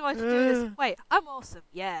 It's like, how do I do this? Wait, I'm awesome.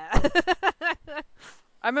 Yeah.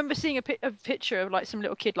 I remember seeing a picture of like some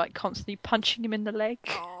little kid like constantly punching him in the leg,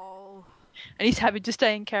 Oh. and he's having to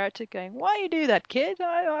stay in character, going, "Why you do that, kid?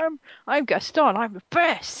 I'm Gaston. I'm the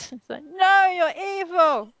best." It's like, no, you're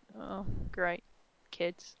evil. Oh, great,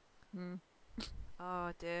 kids.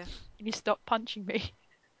 Oh dear. Can you stop punching me?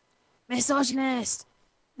 Misogynist.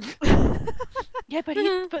 Yeah, but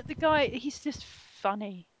the guy, he's just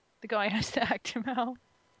funny. The guy has to act him out.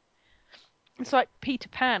 It's like Peter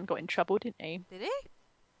Pan got in trouble, didn't he? Did he?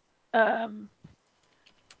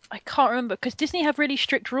 I can't remember because Disney have really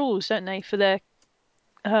strict rules, don't they, for their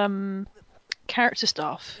character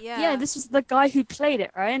staff? Yeah, this was the guy who played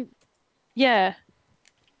it, right? Yeah.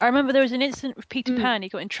 I remember there was an incident with Peter Pan. He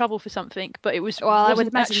got in trouble for something, but it was Well, I would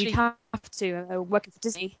wasn't imagine actually. you'd have to working for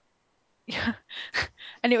Disney.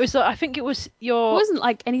 And it was I think it was It your. wasn't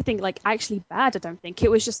like anything like actually bad. I don't think it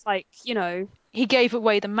was just like He gave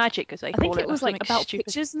away the magic, as they I call think it. it was or like something about stupid.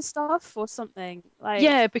 pictures and stuff or something. Like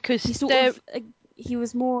Yeah, because he sort of he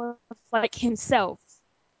was more of like himself.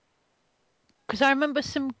 Because I remember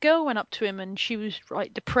some girl went up to him and she was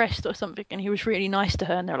like depressed or something, and he was really nice to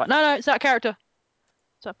her, and they were like, "No, it's that character."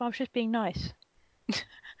 It's like, I was just being nice.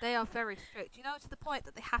 They are very strict. You know, to the point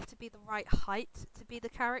that they have to be the right height to be the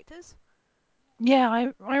characters. Yeah,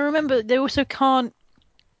 I remember they also can't.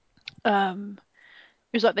 It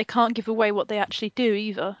was like they can't give away what they actually do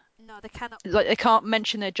either. No, they cannot. It's like they can't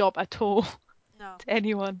mention their job at all No. to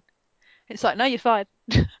anyone. It's like, no, you're fired.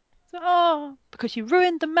 Oh, because you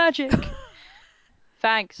ruined the magic.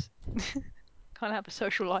 Thanks. Can't have a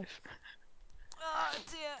social life. Oh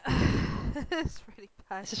dear. It's really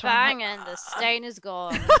bad. This is why I'm Bang, like, and the stain is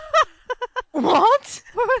gone. what?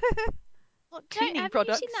 What, Cleaning haven't you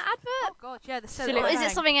products. seen that Oh advert? god, yeah, the Still celluloid. Or is Bang.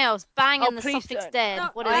 it something else? Bang Oh, and the please something's don't. dead. No,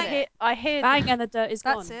 What is it? I hear. Bang and the dirt is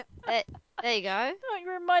That's gone. it. There you go. Oh,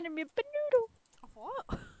 you reminded me of Benoodle.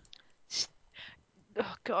 What?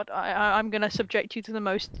 Oh God, I'm gonna subject you to the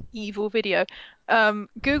most evil video.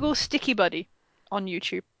 Google Sticky Buddy on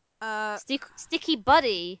YouTube. Sticky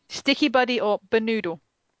Buddy. Sticky Buddy or Benoodle.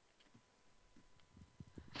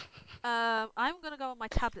 I'm gonna go on my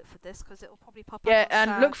tablet for this because it will probably pop Yeah, up on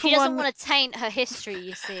and look search. for She doesn't one. want to taint her history,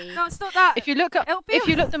 you see. No, it's not that. If you look up, It'll be if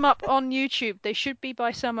you look them up on YouTube, they should be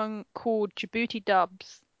by someone called Djibouti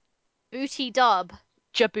Dubs. Booty Dub.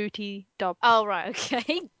 Djibouti Dub. Oh, right,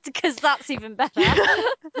 okay. Because that's even better.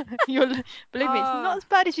 You'll believe me, it's not as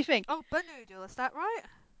bad as you think. Oh, Benoodle, is that right?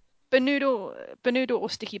 Benoodle or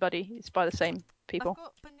Sticky Buddy. It's by the same people. I've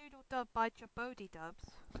got Benoodle Dub by Jabodi Dubs.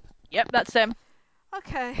 Yep, that's them.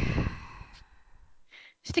 Okay.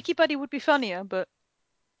 Sticky Buddy would be funnier, but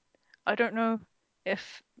I don't know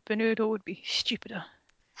if Benoodle would be stupider.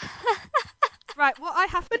 Right, what I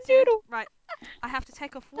have to Benoodle. do. Right, I have to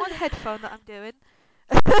take off one headphone that I'm doing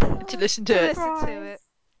To listen to it. listen to it.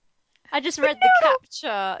 I just read the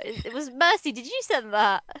capture. It was Mercy. Did you send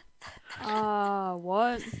that?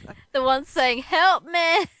 What? The one saying, "Help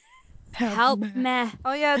me." Help me.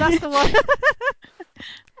 Oh yeah, that's the one.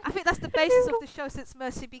 I think that's the basis of the show since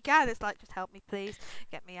Mercy began. It's like, just help me, please,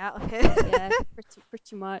 get me out of here. Yeah,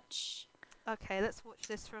 pretty much. Okay, let's watch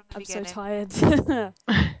this from the I'm so beginning. tired.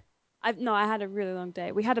 I had a really long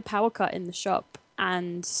day. We had a power cut in the shop,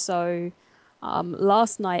 and so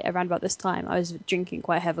last night around about this time, I was drinking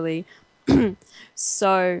quite heavily,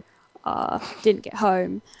 so didn't get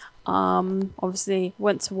home. Obviously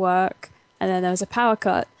went to work, and then there was a power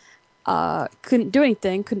cut. Couldn't do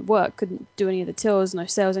anything, couldn't work, couldn't do any of the tills, no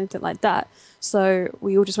sales, anything like that. So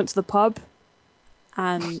we all just went to the pub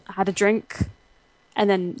and had a drink, and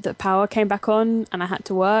then the power came back on, and I had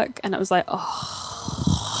to work, and it was like,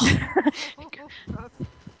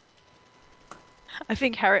 I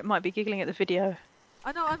think Harriet might be giggling at the video.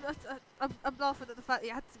 I know. I'm laughing at the fact that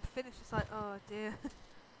you had to finish. It's like, oh dear.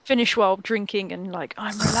 Finish while drinking and like,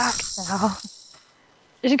 I'm relaxed now.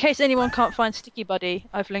 Just in case anyone can't find Sticky Buddy,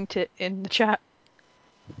 I've linked it in the chat.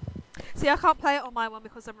 See, I can't play it on my one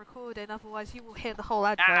because I'm recording. Otherwise, you will hear the whole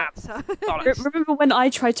advert. So. Remember when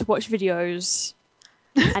I tried to watch videos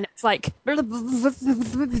and it's like. But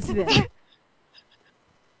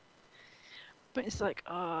it's like,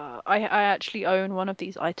 I actually own one of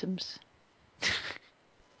these items.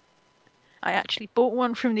 I actually bought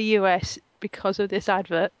one from the US because of this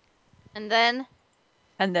advert, And then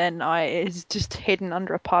and then it's just hidden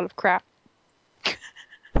under a pile of crap.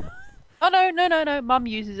 Oh no! Mum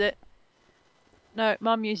uses it. No,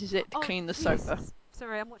 Mum uses it to clean the sofa. Jesus.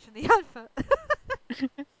 Sorry, I'm watching the advert. The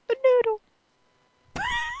noodle.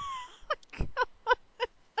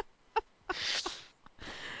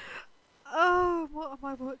 Oh, what am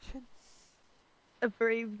I watching? A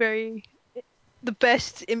very, very the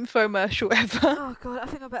best infomercial ever Oh god, I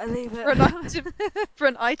think I better leave it. for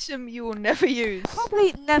an item you will never use.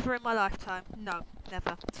 Probably never in my lifetime. No,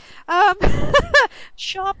 never.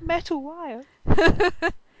 Sharp metal wire.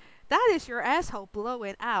 That is your asshole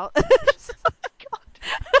blowing out.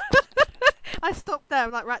 I stopped there.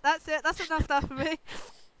 I'm like, right, that's it. That's enough now for me.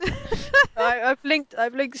 I've linked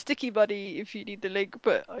Sticky Buddy if you need the link,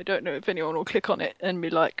 but I don't know if anyone will click on it and be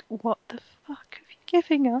like, "What the fuck are you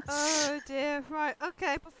giving us?" Oh dear. Right.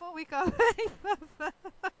 Okay. Before we go any further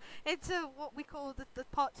into what we call the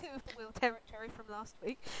part 2 of the wheel territory from last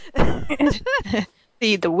week.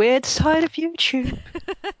 The weird side of YouTube.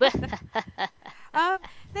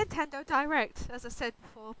 Nintendo Direct, as I said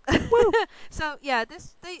before. So yeah,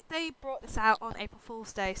 they brought this out on April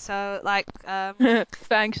Fool's Day. So like,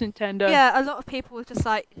 Thanks, Nintendo. yeah, a lot of people were just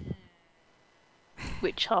like,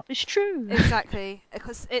 Which half is true? exactly,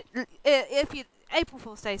 because if you April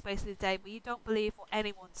Fool's Day is basically the day where you don't believe what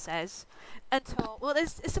anyone says until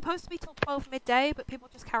it's supposed to be till 12 midday, but people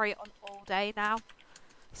just carry it on all day now.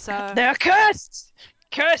 So They're cursed.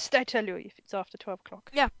 Cursed, I tell you, if it's after 12 o'clock.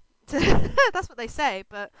 yeah, that's what they say.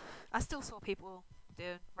 But I still saw people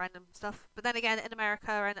doing random stuff. But then again, in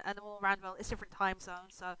America and all around the world, it's different time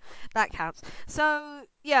zones, so that counts. So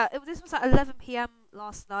yeah, this was at 11 p.m.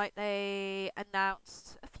 last night. They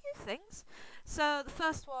announced a few things. So the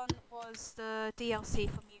first one was the DLC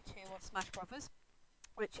for Mewtwo on Smash Brothers,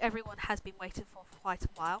 which everyone has been waiting for quite a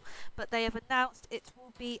while. But they have announced it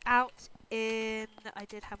will be out in. I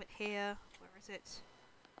did have it here. Where is it?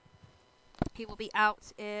 He will be out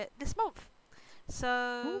this month.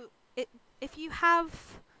 So if you have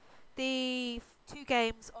the two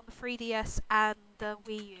games on the 3DS and the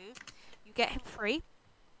Wii U, you get him free.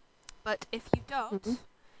 But if you don't,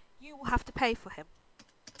 you will have to pay for him,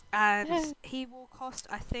 and he will cost,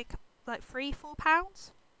 I think, like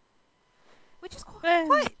 £3-4, which is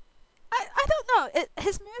quite. I don't know.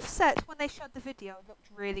 His moveset when they showed the video looked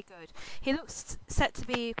really good. He looks set to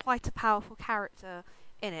be quite a powerful character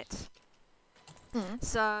in it.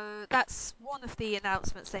 So that's one of the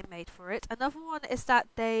announcements they made for it. Another one is that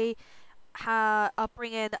they are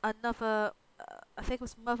bringing another, I think it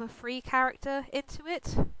was Mother 3 character into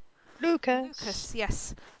it. Lucas,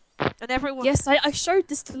 yes. And everyone. Yes, I showed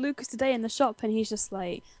this to Lucas today in the shop, and he's just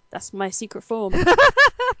like, "That's my secret form."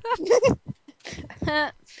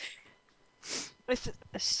 It's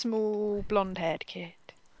a small blonde-haired kid.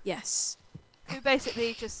 Yes. Who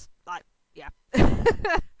basically just like, yeah,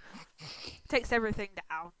 takes everything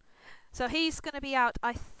down. So he's going to be out,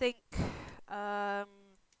 I think, in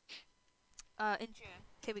June.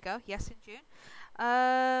 Here we go. Yes, in June.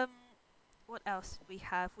 What else did we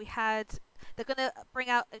have? They're going to bring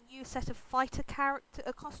out a new set of fighter character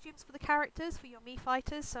costumes for the characters, for your Mii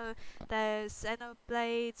fighters. So there's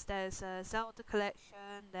Xenoblades, there's a Zelda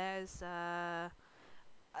collection, there's a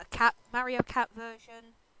Mario Cat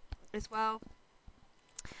version as well.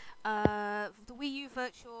 The Wii U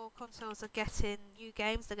Virtual Consoles are getting new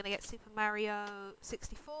games. They're going to get Super Mario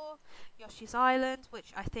 64, Yoshi's Island,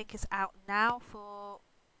 which I think is out now for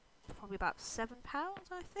probably about £7,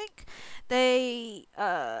 I think.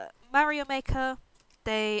 Mario Maker,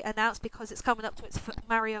 they announced because it's coming up to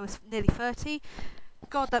Mario is nearly 30.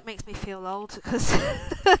 God, that makes me feel old because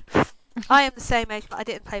I am the same age, but I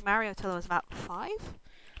didn't play Mario till I was about 5,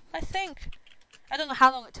 I think. I don't know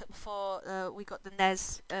how long it took before we got the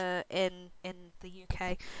NES in the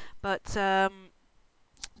UK, but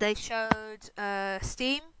they showed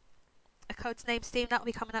Steam, a Codename Steam that will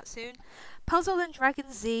be coming out soon. Puzzle and Dragon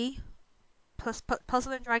Z plus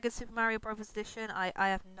Puzzle and Dragon Super Mario Bros. Edition. I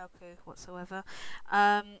have no clue whatsoever.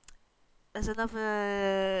 There's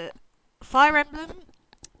another Fire Emblem.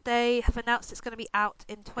 They have announced it's going to be out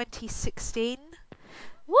in 2016.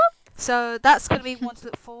 Whoop. So that's going to be one to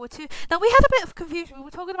look forward to. Now, we had a bit of confusion. We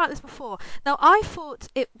were talking about this before. Now, I thought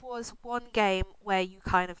it was one game where you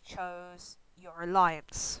kind of chose your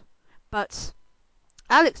alliance. But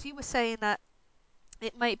Alex, you were saying that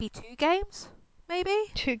it might be 2 games, maybe?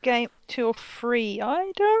 2 or 3.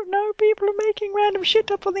 I don't know. People are making random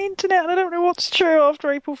shit up on the internet, and I don't know what's true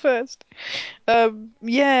after April 1st.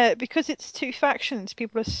 Yeah, because it's 2 factions.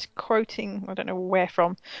 People are quoting, I don't know where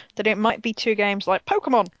from, that it might be 2 games like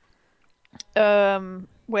Pokemon,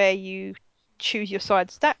 where you choose your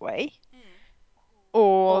sides that way.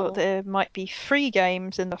 Or Or- there might be 3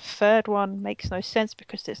 games, and the third one makes no sense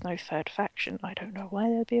because there's no third faction. I don't know why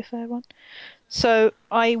there'd be a third one. So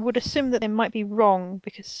I would assume that they might be wrong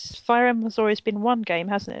because Fire Emblem's always been 1 game,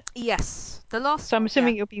 hasn't it? Yes, the last So I'm one,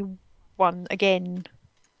 assuming yeah. it'll be 1 again.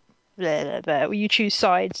 Blah, blah, blah, where you choose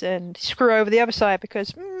sides and screw over the other side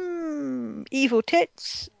because evil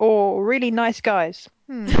tits or really nice guys.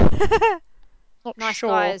 Not Nice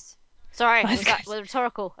sure. guys. Sorry, Nice was that guys.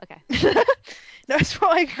 rhetorical? Okay. That's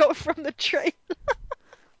what I got from the trailer.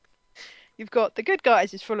 You've got the good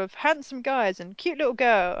guys is full of handsome guys and cute little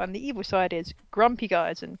girl, and the evil side is grumpy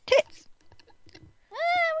guys and tits. We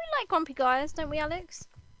like grumpy guys, don't we, Alex?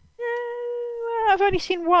 Well, I've only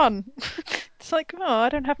seen 1. It's like, oh, I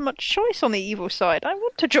don't have much choice on the evil side. I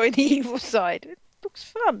want to join the evil side. It looks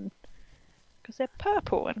fun because they're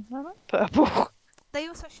purple, and I like purple. They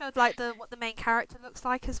also showed like what the main character looks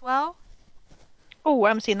like as well. Oh, I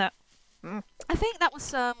haven't seen that. I think that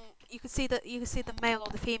was you could see the male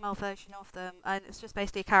or the female version of them, and it's just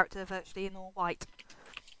basically a character virtually in all white.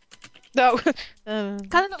 No.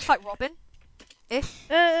 Kind of looks like Robin, ish.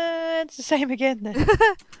 It's the same again then.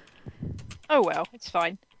 Oh well, it's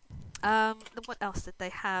fine. What else did they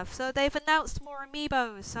have? So they've announced more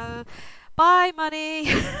amiibos. So buy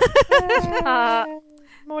money.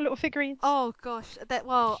 More little figurines. Oh gosh,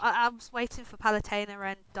 I was waiting for Palutena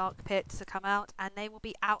and Dark Pit to come out, and they will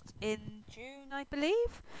be out in June, I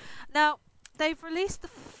believe. Now they've released the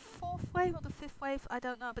 4th wave or the 5th wave, I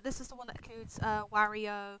don't know, but this is the one that includes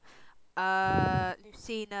Wario,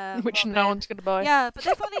 Lucina, Which Robin. no one's going to buy. Yeah, but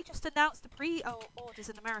they've only just announced the pre-orders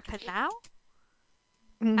in America now.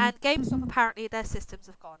 And GameStop, apparently their systems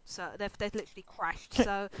have gone, so they've literally crashed.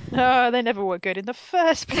 So Oh, they never were good in the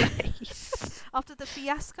first place. after the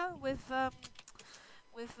fiasco with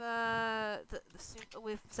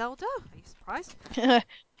Zelda, are you surprised?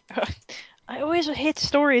 I always hear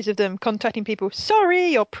stories of them contacting people. Sorry,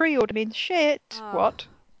 your pre-order means shit. Oh. What?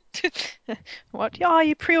 What? Yeah,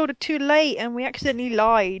 you pre-ordered too late and we accidentally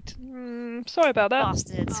lied. Sorry about that.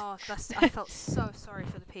 Bastards. Oh, I felt so sorry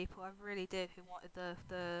for the people. I really did, who wanted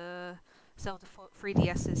the Zelda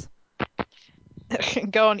 3DSs.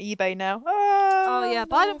 Go on eBay now. Oh yeah,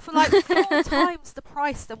 buy them for like 4 times the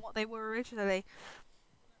price than what they were originally.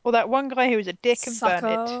 Or that one guy who was a dick and burnt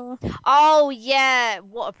it. Sucker. Oh yeah,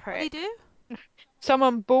 what a What prick. did he do?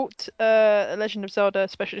 Someone bought a Legend of Zelda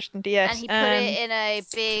Special Edition DS And he put it in a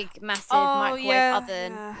big, massive Oh microwave yeah,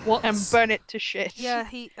 oven. yeah. What? and burnt it to shit. Yeah,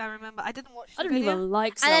 I remember. I didn't watch I the don't video. even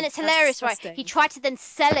like And Zelda. then it's That's hilarious, right? disgusting. He tried to then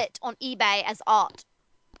sell it on eBay as art.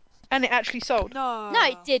 And it actually sold. No. No,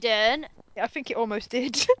 it didn't. I think it almost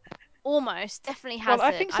did. Almost, definitely hasn't. Well,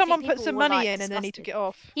 I think someone put people some were, money like, in and then he disgusted. took it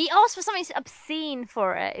off. He asked for something obscene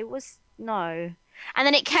for it. It was no. And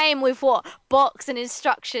then it came with what? Box and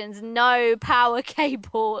instructions, no power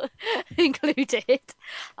cable included.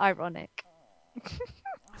 Ironic.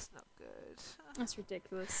 That's not good. That's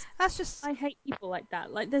ridiculous. That's just. I hate people like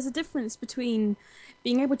that. Like, there's a difference between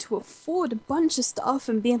being able to afford a bunch of stuff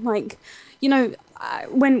and being like,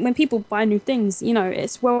 when people buy new things,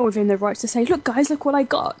 it's well within their rights to say, look, guys, look what I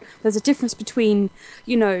got. There's a difference between,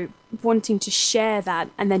 wanting to share that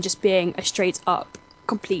and then just being a straight up,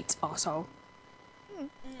 complete arsehole.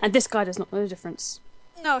 And this guy does not know the difference.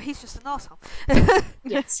 No, he's just an asshole.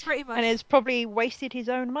 Yes. Pretty much. And has probably wasted his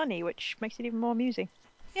own money, which makes it even more amusing.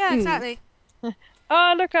 Yeah, exactly.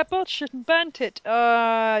 Oh, look, I bought shit and burnt it.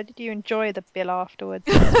 Did you enjoy the bill afterwards?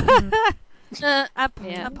 And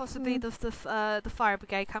possibly the fire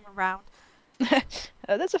brigade come around.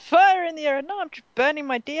 There's a fire in the air. No, I'm just burning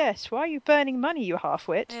my DS. Why are you burning money, you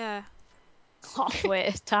half-wit? Yeah.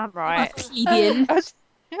 Halfwit, damn right. Plebeian.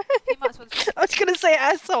 He might as well. I was going to say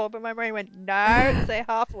asshole, but my brain went, no, say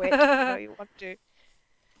half-wit. You know you want to.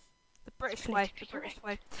 The British Politically way. The correct.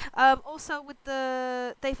 British way. Also,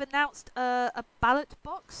 they've announced a ballot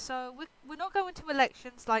box. So we're not going to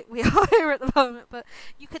elections like we are here at the moment, but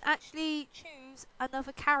you can actually choose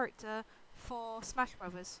another character for Smash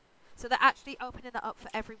Brothers. So they're actually opening it up for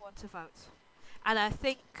everyone to vote. And I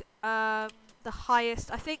think the highest,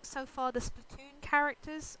 I think so far the Splatoon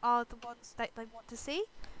characters are the ones that they want to see,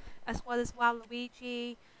 as well as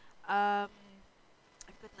Waluigi.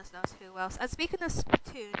 Goodness knows who else. And speaking of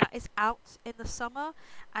Splatoon, that is out in the summer,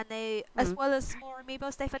 and as well as more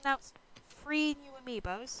amiibos, they've announced three new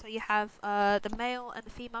amiibos. So you have the male and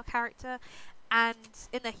the female character, and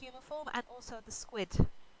in their human form, and also the squid.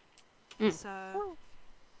 Mm.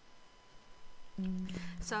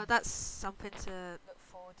 So that's something to look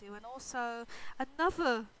forward to, and also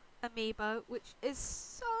another amiibo which is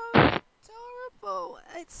so adorable.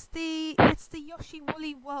 It's the Yoshi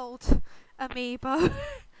Woolly World amiibo.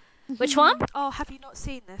 Which one? Oh, have you not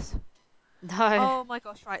seen this? No. Oh my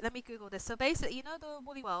gosh! Right, let me Google this. So basically, you know the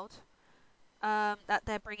Woolly World that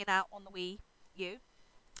they're bringing out on the Wii U.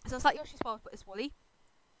 So it's like Yoshi's World, but it's woolly.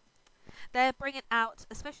 They're bringing out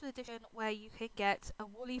a special edition where you can get a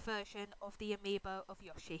woolly version of the amiibo of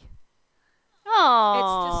Yoshi.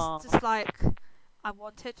 Oh. It's just like I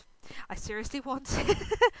want it. I seriously want it.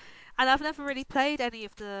 And I've never really played any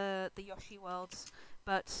of the Yoshi worlds,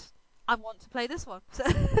 but I want to play this one.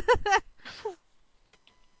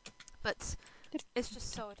 But it's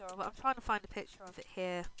just so adorable. I'm trying to find a picture of it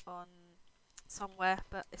here on somewhere,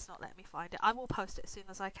 but it's not letting me find it. I will post it as soon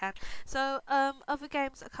as I can. So, other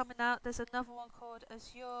games that are coming out. There's another one called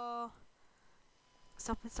Azure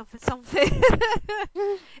something something something.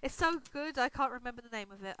 It's so good. I can't remember the name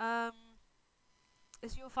of it.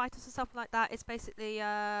 Azure Fighters or something like that. It's basically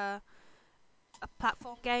a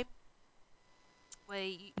platform game where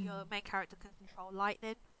your main character can control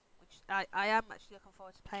lightning, which I am actually looking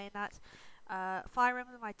forward to playing that. Fire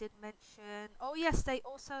Emblem I did mention. Oh yes, they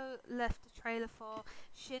also left a trailer for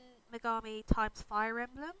Shin Megami Times Fire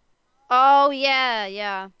Emblem. Oh yeah,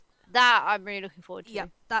 yeah. That I'm really looking forward to. Yeah,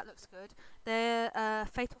 that looks good. Their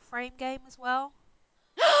Fatal Frame game as well.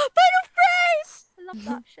 Final Phrase! I love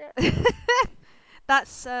that shit.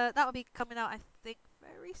 That'll be coming out I think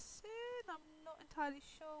very soon. I'm not entirely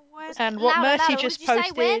sure when. And what Louder, Mercy louder. What just did you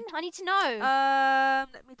say? When? posted. I need to know.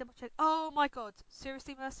 Let me double check. Oh my god,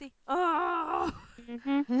 seriously, Mercy? Oh.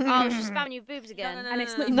 Oh, she's spamming your boobs No, again. no, no, And no,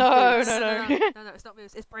 it's no, not No, boobs. no, no. no, it's not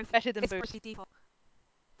moves. It's Bravely. Better than It's boobs. Bravely Default.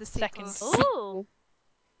 The sequel. Second. Ooh.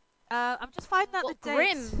 I'm just finding out What the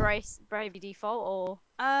grim dates. Bravely Default or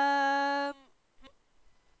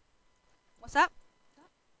What's that?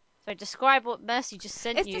 so describe what Mercy just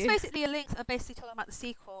sent It's you. just basically a link. I'm basically talking about the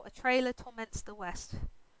sequel. A trailer torments the West.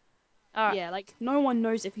 Alright. Yeah, like no one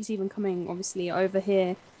knows if he's even coming, obviously, over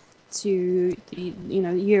here to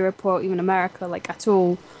Europe or even America, like at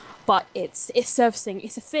all. But it's surfacing.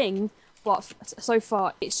 It's a thing, but so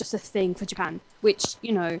far it's just a thing for Japan, which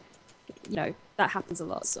that happens a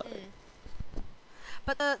lot. So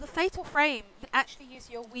But the Fatal Frame, you can actually use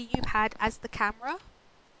your Wii U pad as the camera,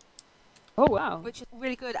 oh wow, which is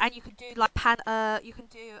really good. And you can do like you can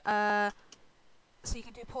do so you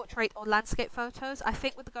can do portrait or landscape photos. I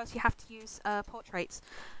think with the Ghost you have to use portraits.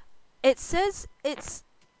 It says it's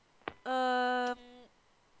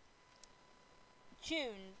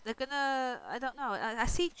June. They're gonna. I don't know. I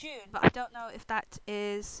see June, but I don't know if that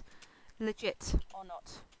is legit or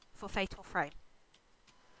not for Fatal Frame.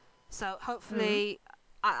 So hopefully,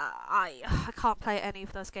 I can't play any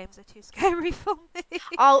of those games. They're too scary for me.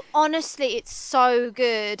 Oh, honestly, it's so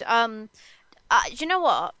good. Do you know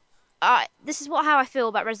what? This is how I feel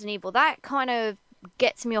about Resident Evil. That kind of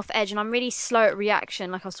gets me off edge, and I'm really slow at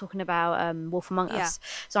reaction, like I was talking about Wolf Among Yeah. Us.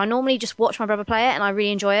 So I normally just watch my brother play it, and I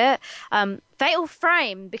really enjoy it. Fatal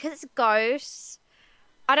Frame, because it's a ghost.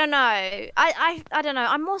 I don't know. I don't know.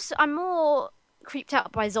 I'm more creeped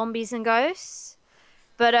out by zombies than ghosts.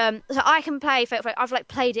 But so I can play Fatal Frame. I've like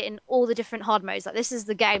played it in all the different hard modes. Like this is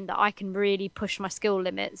the game that I can really push my skill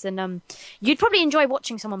limits, and you'd probably enjoy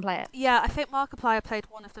watching someone play it. Yeah, I think Markiplier played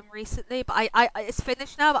one of them recently, but I it's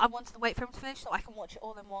finished now. But I wanted to wait for him to finish so I can watch it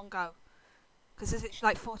all in one go. Because it's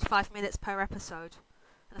literally like 45 minutes per episode.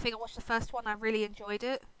 And I think I watched the first one. I really enjoyed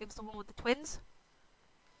it. It was the one with the twins.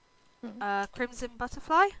 Crimson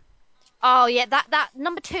Butterfly. Oh yeah, that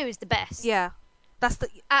number 2 is the best. Yeah, that's the.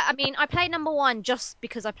 I mean, I played number 1 just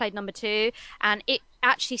because I played number 2, and it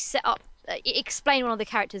actually set up. It explained one of the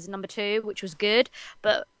characters in number 2, which was good.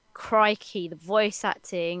 But crikey, the voice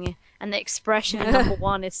acting and the expression in number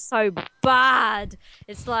 1 is so bad.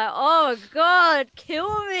 It's like, oh god,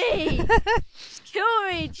 kill me, just kill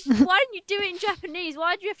me. Why didn't you do it in Japanese?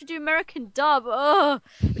 Why did you have to do American dub? Oh,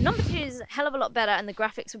 but number 2 is a hell of a lot better, and the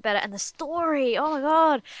graphics were better, and the story. Oh my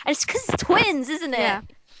god, and it's because it's twins, isn't it? Yeah.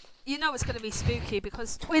 You know it's going to be spooky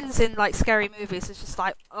because twins in like scary movies is just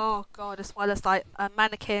like, oh god, as well as like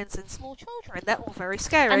mannequins and small children. They're all very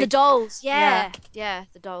scary. And the dolls, Yeah. yeah,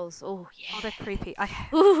 the dolls. Oh yeah. Oh, they're creepy.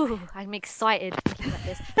 Ooh, I'm excited looking at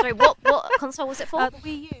this. Sorry, what console was it for? The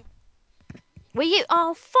Wii U. Were you?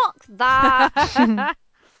 Oh, fuck that.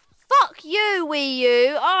 Fuck you, Wii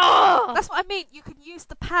U. Oh. That's what I mean. You can use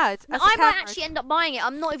the pad No, as a I might camera. actually end up buying it.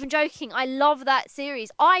 I'm not even joking. I love that series.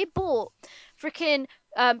 I bought freaking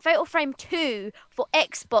Fatal Frame 2 for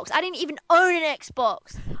Xbox. I didn't even own an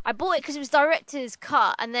Xbox. I bought it because it was director's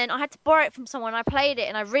cut, and then I had to borrow it from someone. I played it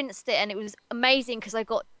and I rinsed it, and it was amazing because I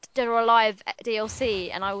got Dead or Alive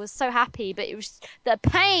DLC, and I was so happy. But it was the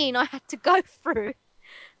pain I had to go through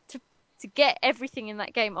to get everything in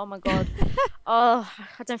that game. Oh my god. Oh,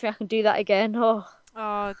 I don't think I can do that again. Oh.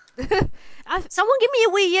 Oh, Someone give me a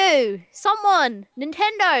Wii U. Someone.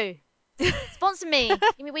 Nintendo. Sponsor me.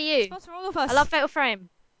 Give me Wii U. sponsor all of us. I love Fatal Frame.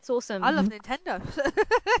 It's awesome. I love Nintendo.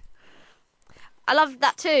 I love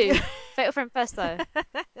that too. Fatal Frame first though.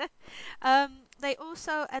 They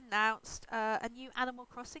also announced a new Animal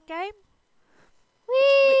Crossing game,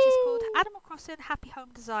 which is called Whee! Animal Crossing Happy Home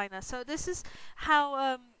Designer. So this is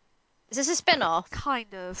how Is this a spin-off?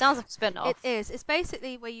 kind of Sounds like a it spin-off. is. It's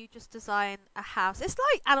basically where you just design a house. It's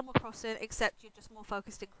like Animal Crossing, except you're just more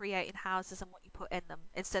focused in creating houses and what you put in them,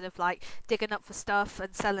 instead of like digging up for stuff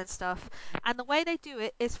and selling stuff. And the way they do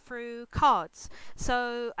it is through cards.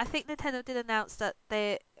 So I think Nintendo did announce that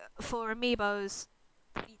for amiibos,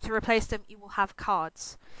 to replace them, you will have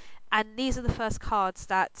cards. And these are the first cards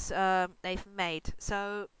that they've made.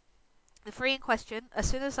 So the three in question, as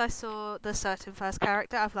soon as I saw the certain first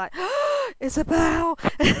character, I was like, Isabelle!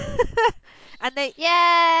 And they,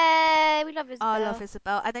 Yay! We love Isabelle. I love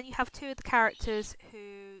Isabelle. And then you have two of the characters who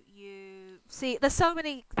you see. There's so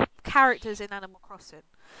many characters in Animal Crossing,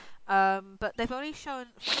 but they've only shown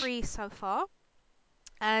three so far.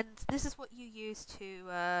 And this is what you use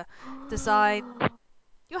to design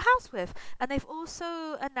your house with. And they've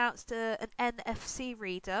also announced an NFC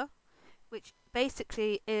reader, which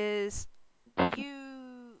basically is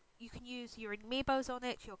you can use your amiibos on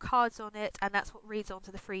it, your cards on it, and that's what reads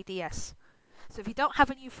onto the 3DS. So if you don't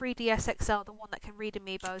have a new 3DS XL, the one that can read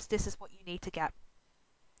amiibos, this is what you need to get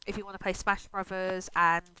if you want to play Smash Brothers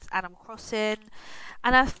and Animal Crossing.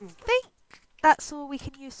 And I think that's all we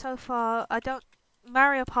can use so far. I don't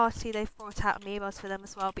Mario Party, they've brought out amiibos for them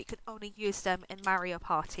as well, but you can only use them in Mario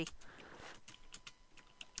Party.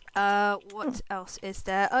 What else is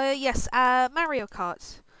there? Yes, Mario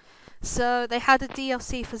Kart. So they had a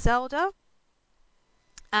DLC for Zelda,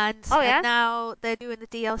 and Oh yeah. now they're doing the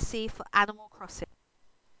DLC for Animal Crossing.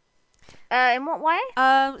 In what way?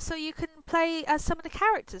 So you can play as some of the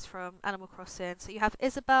characters from Animal Crossing. So you have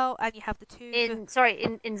Isabelle, and you have the two. In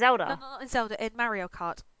No, Zelda. not in Zelda, in Mario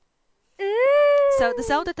Kart. Ooh. So the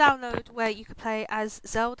Zelda download where you could play as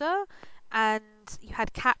Zelda, and you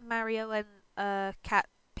had Cat Mario and Cat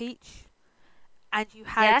Peach, and you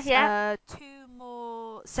had two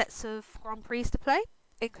more sets of Grand Prix to play,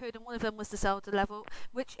 including one of them was the Zelda level,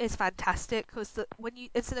 which is fantastic because when you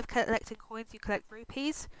instead of collecting coins, you collect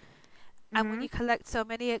rupees, and when you collect so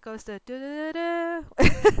many, it goes to da da da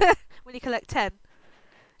da. When you collect 10,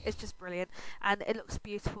 it's just brilliant, and it looks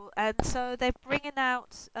beautiful. And so they're bringing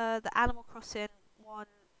out the Animal Crossing one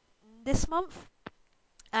this month.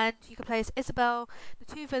 And you can play as Isabelle,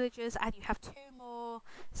 the two villagers, and you have two more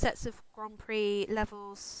sets of Grand Prix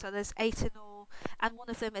levels. So there's 8 in all, and one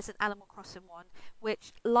of them is an Animal Crossing one,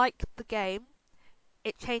 which, like the game,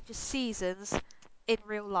 it changes seasons in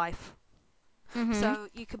real life. So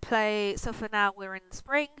you can play. So for now we're in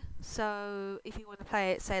spring. So if you want to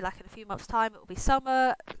play it, say like in a few months' time, it will be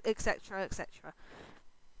summer, etc., etc.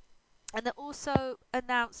 And they also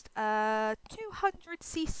announced a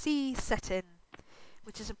 200cc setting,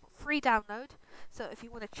 which is a free download. So if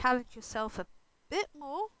you want to challenge yourself a bit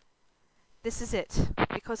more, this is it.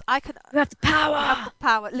 Because I can. You have the power. You have the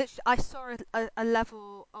power. Literally, I saw a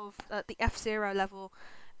level of the F-Zero level.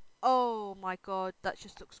 Oh my god, that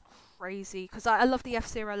just looks crazy. Because I love the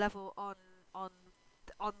F-Zero level on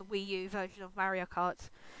on the Wii U version of Mario Kart.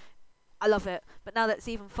 I love it. But now that it's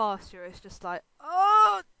even faster, it's just like,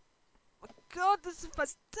 oh my god, this is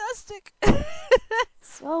fantastic.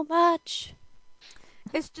 So much.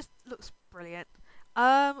 It just looks brilliant.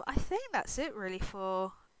 I think that's it really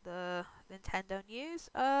for the Nintendo news.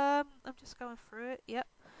 I'm just going through it. Yep.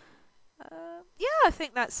 Yeah, I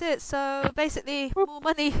think that's it. So basically, more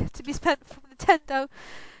money to be spent from Nintendo.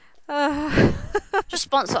 Uh, Just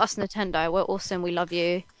sponsor us, Nintendo. We're awesome. We love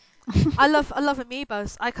you. I love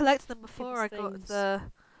amiibos. I collected them before I us got things. the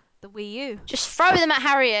Wii U. Just throw them at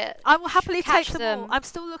Harriet. I will happily Catch take them all. them. I'm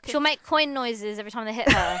still looking. She'll make coin noises every time they hit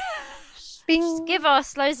her. Bing. Just give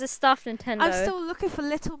us loads of stuff, Nintendo. I'm still looking for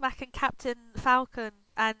Little Mac and Captain Falcon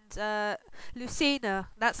and Lucina.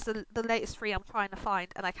 That's the latest three I'm trying to find,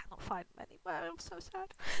 and I cannot find them anywhere. I'm so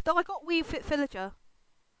sad. Though I got Wii Fit Villager.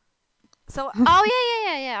 So Oh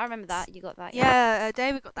yeah. I remember that. You got that, yeah. yeah,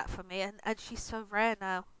 David got that for me, and she's so rare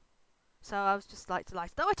now. So I was just like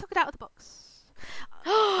delighted. Though I took it out of the box.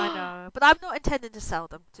 I know, but I'm not intending to sell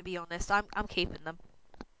them. To be honest, I'm keeping them.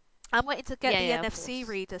 I'm waiting to get the Yeah, of NFC course.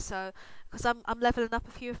 reader, so because I'm leveling up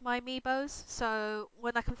a few of my amiibos. So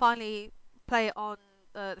when I can finally play it on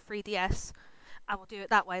the 3DS, I will do it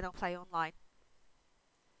that way, and I'll play online.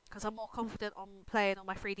 Because I'm more confident on playing on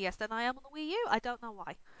my 3DS than I am on the Wii U. I don't know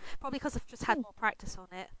why. Probably because I've just had more practice on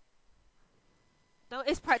it. Though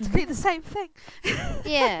it's practically the same thing.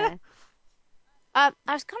 Yeah. I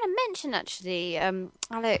was going to mention actually,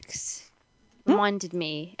 Alex Hmm? reminded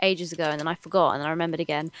me ages ago and then I forgot and I remembered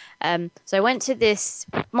again. So I went to this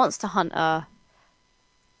Monster Hunter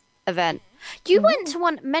event. You went Ooh. to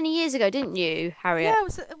one many years ago, didn't you, Harriet?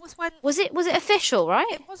 Yeah, it was when Was it official, right?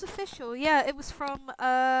 it was official. Yeah, it was from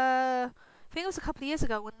I think it was a couple of years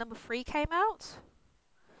ago when number 3 came out.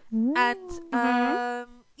 And Ooh. Hmm.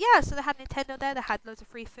 yeah, so they had Nintendo there. They had loads of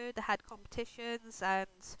free food. They had competitions and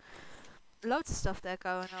loads of stuff there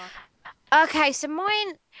going on. Okay, so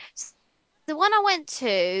the one I went to,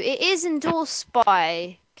 it is endorsed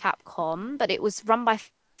by Capcom, but it was run by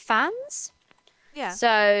fans. Yeah. So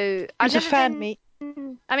It I've was a never fan been. meet.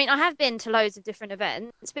 I mean, I have been to loads of different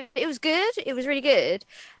events, but it was good. It was really good,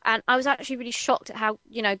 and I was actually really shocked at how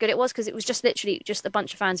good it was because it was just literally just a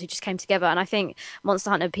bunch of fans who just came together. And I think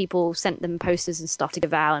Monster Hunter people sent them posters and stuff to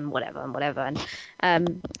give out and whatever and whatever.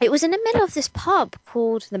 And it was in the middle of this pub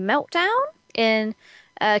called the Meltdown in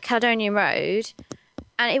Caledonian Road,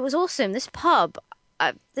 and it was awesome. This pub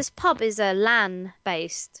is a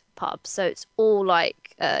LAN-based pub, so it's all like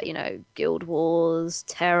Guild Wars,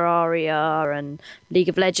 Terraria, and League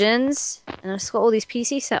of Legends, and it's got all these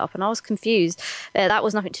PC set up, and I was confused. That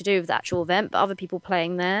was nothing to do with the actual event, but other people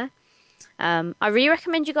playing there. I really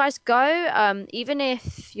recommend you guys go, even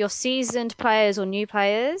if you're seasoned players or new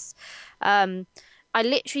players. Um, I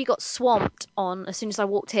literally got swamped on as soon as I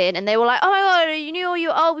walked in, and they were like, "Oh my god, are you new or you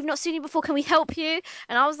old? We've not seen you before. Can we help you?"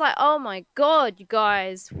 And I was like, "Oh my god, you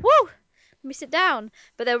guys, woo! Let me sit down."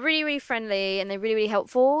 But they're really, really friendly and they're really, really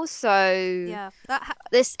helpful. So Yeah.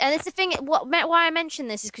 it's the thing. Why I mentioned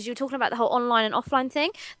this is because you were talking about the whole online and offline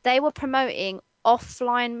thing. They were promoting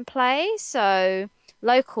offline play, so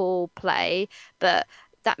local play, but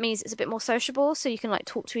that means it's a bit more sociable, so you can like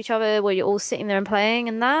talk to each other while you're all sitting there and playing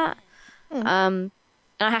and that. Hmm.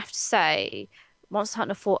 And I have to say, Monster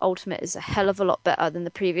Hunter 4 Ultimate is a hell of a lot better than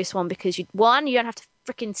the previous one because you don't have to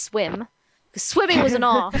freaking swim because swimming was an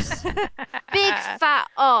arse, big fat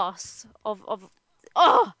ass of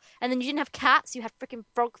oh, and then you didn't have cats, you had freaking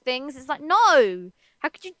frog things. It's like, no, how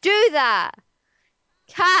could you do that?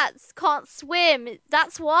 Cats can't swim.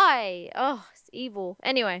 That's why. Oh, it's evil.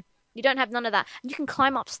 Anyway, you don't have none of that. And you can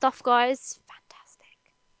climb up stuff, guys. Fantastic.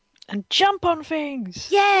 And jump on things.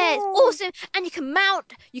 Yeah, it's Ooh. awesome. And you can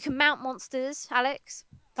mount monsters, Alex.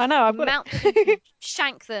 I know, You I've got mount them and you it. can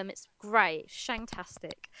shank them. It's great.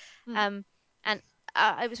 Shanktastic. Hmm. And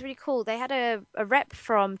it was really cool. They had a rep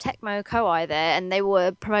from Tecmo Koei there, and they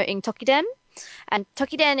were promoting Tokiden. And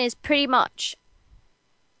Tokiden is pretty much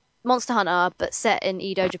Monster Hunter, but set in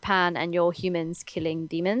Edo, Japan, and you're humans killing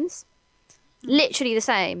demons. Literally the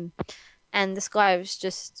same. And this guy was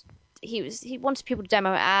just he wanted people to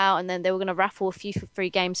demo it out, and then they were going to raffle a few free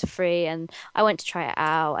games for free, and I went to try it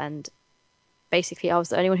out, and basically I was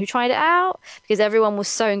the only one who tried it out because everyone was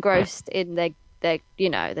so engrossed in their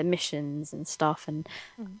missions and stuff, and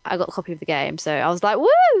Hmm. I got a copy of the game, so I was like,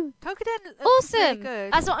 woo! Tokiden looks really Awesome.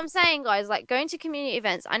 good. That's what I'm saying, guys. Like going to community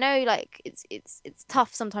events. I know, like it's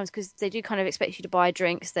tough sometimes because they do kind of expect you to buy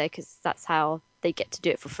drinks there because that's how they get to do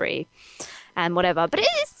it for free and whatever. But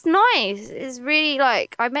it's nice. It's really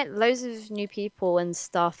like I met loads of new people and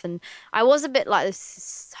stuff, and I was a bit like this is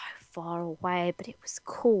so far away, but it was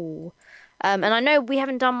cool. And I know we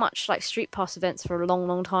haven't done much like street pass events for a long,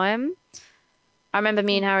 long time. I remember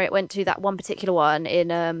me and Harriet went to that one particular one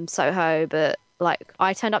in Soho, but like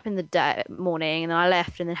I turned up in the morning and then I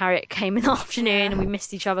left, and then Harriet came in the afternoon, Yeah. and we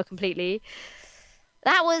missed each other completely.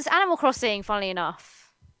 That was Animal Crossing, funnily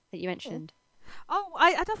enough, that you mentioned. Oh,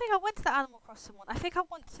 I don't think I went to the Animal Crossing one. I think I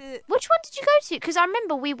went to Which one did you go to? Because I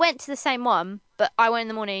remember we went to the same one, but I went in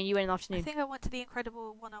the morning and you went in the I afternoon. think I went to the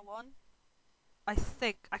Incredible 101. I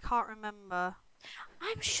think I can't remember.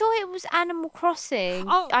 I'm sure it was Animal Crossing.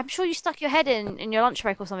 Oh, I'm sure you stuck your head in your lunch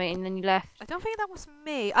break or something and then you left. I don't think that was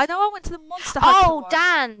me. I know I went to the Monster Hunter Oh, one.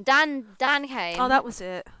 Dan Oh, came. that was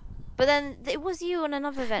it. But then it was you on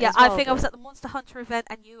another event Yeah, as I well. think I was But at the Monster Hunter event,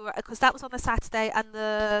 and you were, because that was on a Saturday, and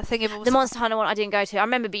the thing was the Monster Hunter one I didn't go to. I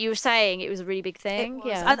remember, but you were saying it was a really big It thing. was,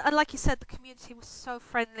 Yeah. and like you said, the community was so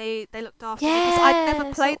friendly. They looked after me because I'd never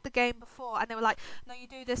Yeah. played the game before, and they were like, "No, you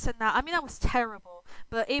do this and that." I mean, I was terrible,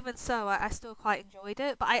 but even so, I still quite enjoyed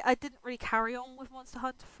it. But I didn't really carry on with Monster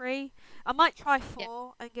Hunter 3. I might try Yeah.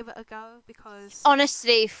 4 and give it a go because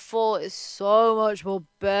Honestly, 4 is so much more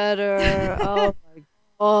better. Oh my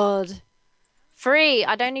god. 3,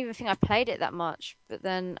 I don't even think I played it that much, but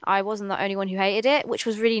then I wasn't the only one who hated it, which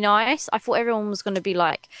was really nice. I thought everyone was going to be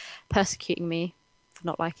like persecuting me for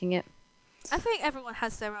not liking it. I think everyone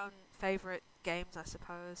has their own favorite games, I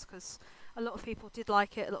suppose, because a lot of people did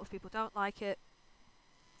like it, a lot of people don't like it,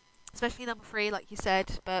 especially number 3, like you said.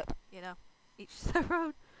 But each their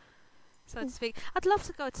own, so to speak. I'd love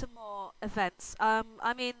to go to more events. I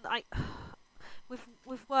mean,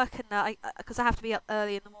 with work and that, because I have to be up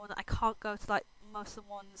early in the morning, I can't go to like most of the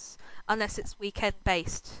ones unless it's weekend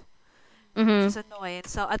based, which Mhm. is annoying.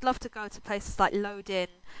 So I'd love to go to places like Loading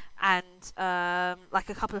and like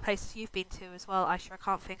a couple of places you've been to as well, Aisha. I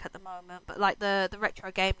can't think at the moment, but like the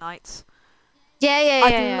retro game nights. Yeah, yeah,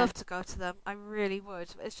 I'd yeah, yeah. love to go to them. I really would.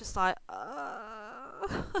 It's just like,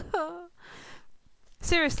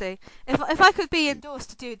 seriously, if I could be endorsed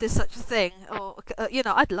to do this such a thing, or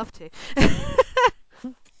I'd love to.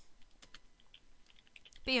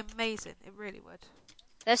 Be amazing. It really would.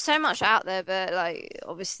 There's so much out there, but like I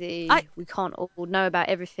obviously we can't all know about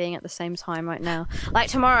everything at the same time right now. Like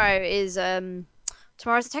tomorrow's a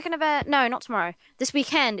Tekken event. No, not tomorrow. This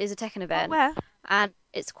weekend is a Tekken oh event, where and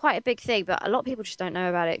it's quite a big thing. But a lot of people just don't know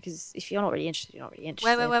about it because if you're not really interested, you're not really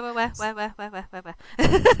where where interested. where where where where where where where where,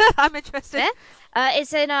 where? I'm interested. Where?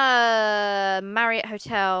 It's in a Marriott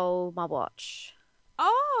Hotel, my watch.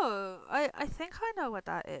 Oh, I think I know what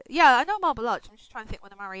that is. Yeah, I know Marble Arch. I'm just trying to think where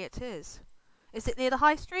the Marriott is. Is it near the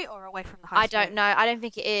High Street or away from the High I Street? don't know. I don't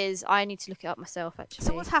think it is. I need to look it up myself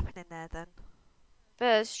So what's actually. happening there then?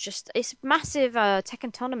 But it's a massive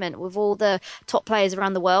Tekken tournament with all the top players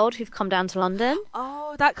around the world who've come down to London.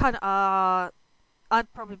 Oh, that kind of.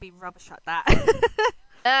 I'd probably be rubbish at that.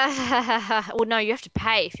 Well, no, you have to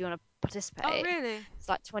pay if you want to Oh, participate. really? It's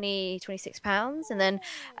like 26 pounds, and then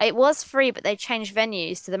it was free, but they changed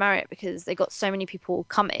venues to the Marriott because they got so many people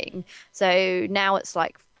coming. So now it's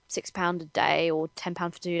like £6 a day or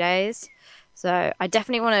 £10 for 2 days. So I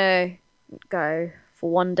definitely want to go for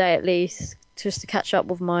one day at least, just to catch up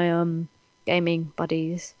with my gaming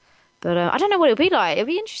buddies. But I don't know what it'll be like. It'll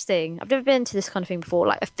be interesting. I've never been to this kind of thing before,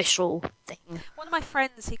 like official thing. One of my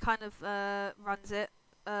friends, he kind of runs it,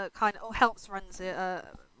 kind of or helps run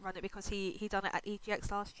it because he done it at EGX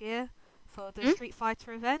last year for the Hmm? Street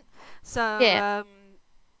Fighter event. So Yeah.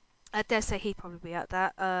 I dare say he'd probably be at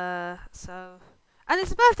that. And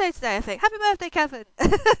it's a birthday today, I think. Happy birthday, Kevin!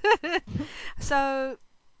 So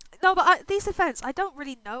no, but these events, I don't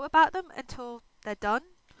really know about them until they're done.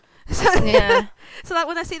 So, Yeah. so like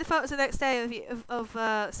when I see the photos the next day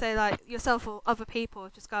of say like yourself or other people,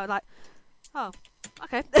 just go like, oh,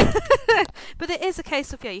 okay. But it is a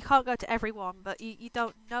case of, yeah, you can't go to everyone, but you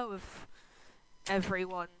don't know of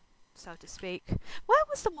everyone, so to speak. Where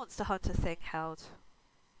was the Monster Hunter thing held?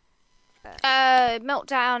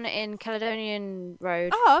 Meltdown in Caledonian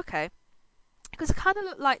Road. Oh, okay. Because it kind of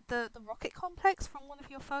looked like the Rocket Complex from one of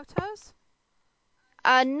your photos.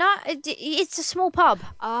 No, it's a small pub. It's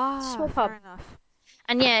a Ah, small pub, fair enough.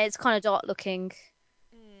 and yeah, it's kind of dark looking.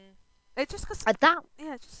 Mm. It just because That,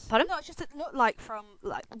 yeah, just pardon? no, it's just it looked like from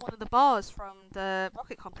like one of the bars from the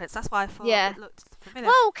Rocket Complex. That's why I thought Yeah. it looked familiar.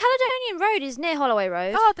 Well, Caledonian Road is near Holloway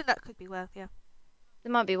Road. Oh, then that could be well, yeah. That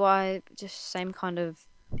might be why. Just same kind of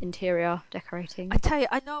interior I decorating. tell you,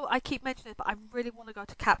 I know I keep mentioning it, but I really want to go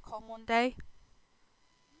to Capcom one day.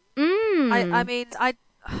 I Mmm. mean,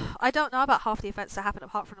 I don't know about half the events that happen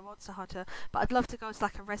apart from the Monster Hunter, but I'd love to go to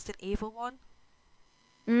like a Resident Evil one.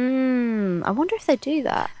 Mmm. I wonder if they do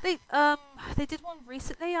that. They did one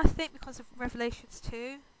recently, I think, because of Revelations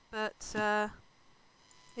 2, but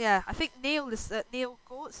yeah, I think Neil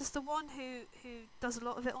Gortz is the one who does a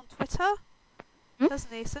lot of it on Twitter, Hmm?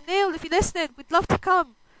 doesn't he? So Neil, if you're listening, we'd love to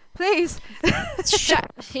come, please. Sh-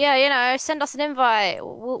 yeah, send us an invite.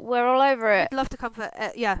 We're all over it. We'd love to come for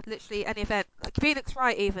yeah, literally any event, like Phoenix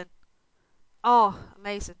Wright even. Oh,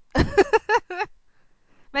 amazing.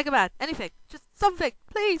 Mega Man, anything, just something,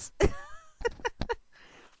 please.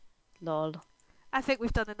 Lol. I think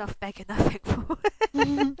we've done enough begging, I think.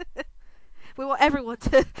 We want everyone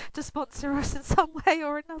to sponsor us in some way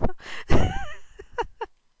or another.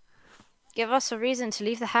 Give us a reason to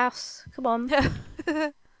leave the house. Come on.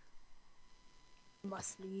 Yeah.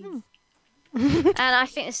 Must leave. Hmm. And I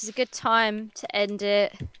think this is a good time to end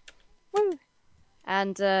it. Woo.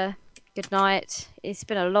 And good night. It's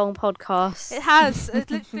been a long podcast. It has.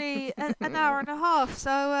 It's literally an hour and a half.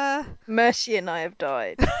 So Mercy and I have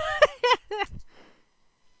died.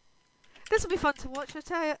 this will be fun to watch, I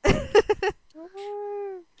tell you.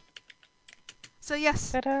 So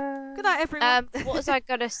yes. Ta-da. Good night, everyone. What was I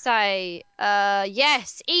gonna say?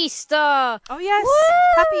 Yes, Easter. Oh yes.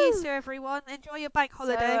 Woo! Happy Easter, everyone. Enjoy your bank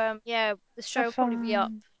holiday. So yeah, the show will Have probably be up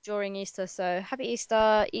fun. during Easter. So happy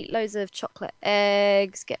Easter! Eat loads of chocolate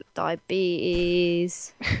eggs. Get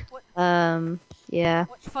diabetes. What- Yeah.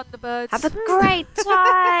 Watch Thunderbirds. Have a great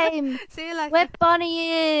time. See you later. Where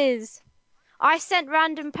Bunny is. I sent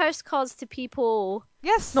random postcards to people.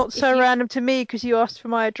 Yes. Not If so you- random to me because you asked for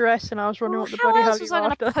my address and I was wondering Well, what the how bloody hell else you was were I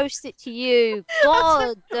after. gonna post it to you?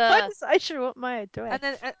 God. Why does I show up my address? And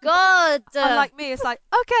then, God. unlike me, it's like,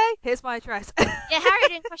 okay, here's my address. Yeah, Harry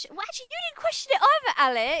didn't question. Well, actually, you didn't question it either,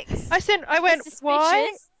 Alex. I went, Suspicious.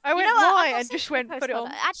 why? I You went, know what? I'm why? not And just sending you went, a put it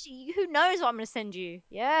postcard. on. Actually, who knows what I'm going to send you?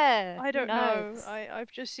 Yeah. I who don't know. knows?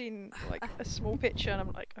 I've just seen like a small picture and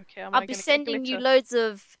I'm like, okay, am I'll I be going to get sending you glitter? loads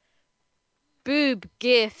of boob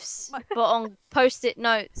gifs, My- but on post-it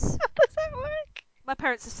notes. How does that work? My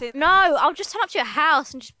parents have seen. No, I'll just turn up to your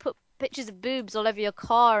house and just put pictures of boobs all over your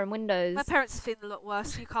car and windows. My parents have seen a lot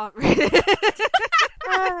worse. You can't really.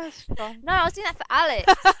 That's fine. No, I was doing that for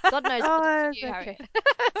Alex. God knows what I did for you, Oh, Harry.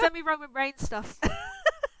 Send me Roman Reigns stuff.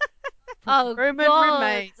 Oh Roman God!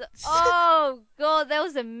 remains. Oh God! There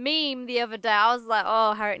was a meme the other day. I was like,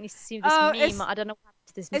 "Oh, Harriet needs to see this Oh, meme. I don't know what happened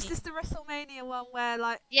to this Is meme." this the WrestleMania one where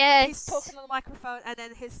like he's Yes. talking on the microphone and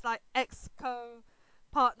then his like ex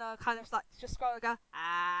partner kind of like just scrolling and go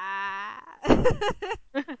ah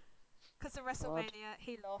because the WrestleMania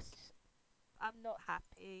he lost. I'm not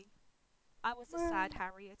happy. I was a sad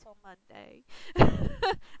Harriet on Monday, and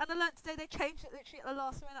I learned today they changed it literally at the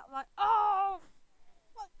last minute. I'm like, oh,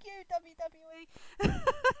 fuck you WWE.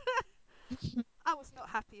 I was not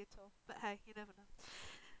happy at all, but hey, you never know.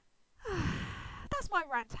 That's my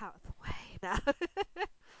rant out of the way now.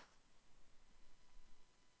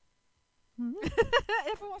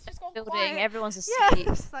 Everyone's just gone Building. quiet. Everyone's Yeah, asleep.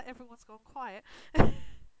 it's like everyone's gone quiet. I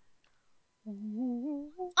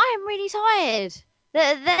am really tired.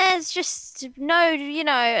 There's just no,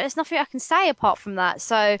 there's nothing I can say apart from that.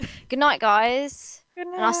 So, good night, guys. Good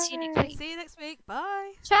And I'll see you next night. week. See you next week.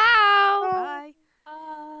 Bye. Ciao. Bye.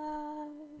 Ah.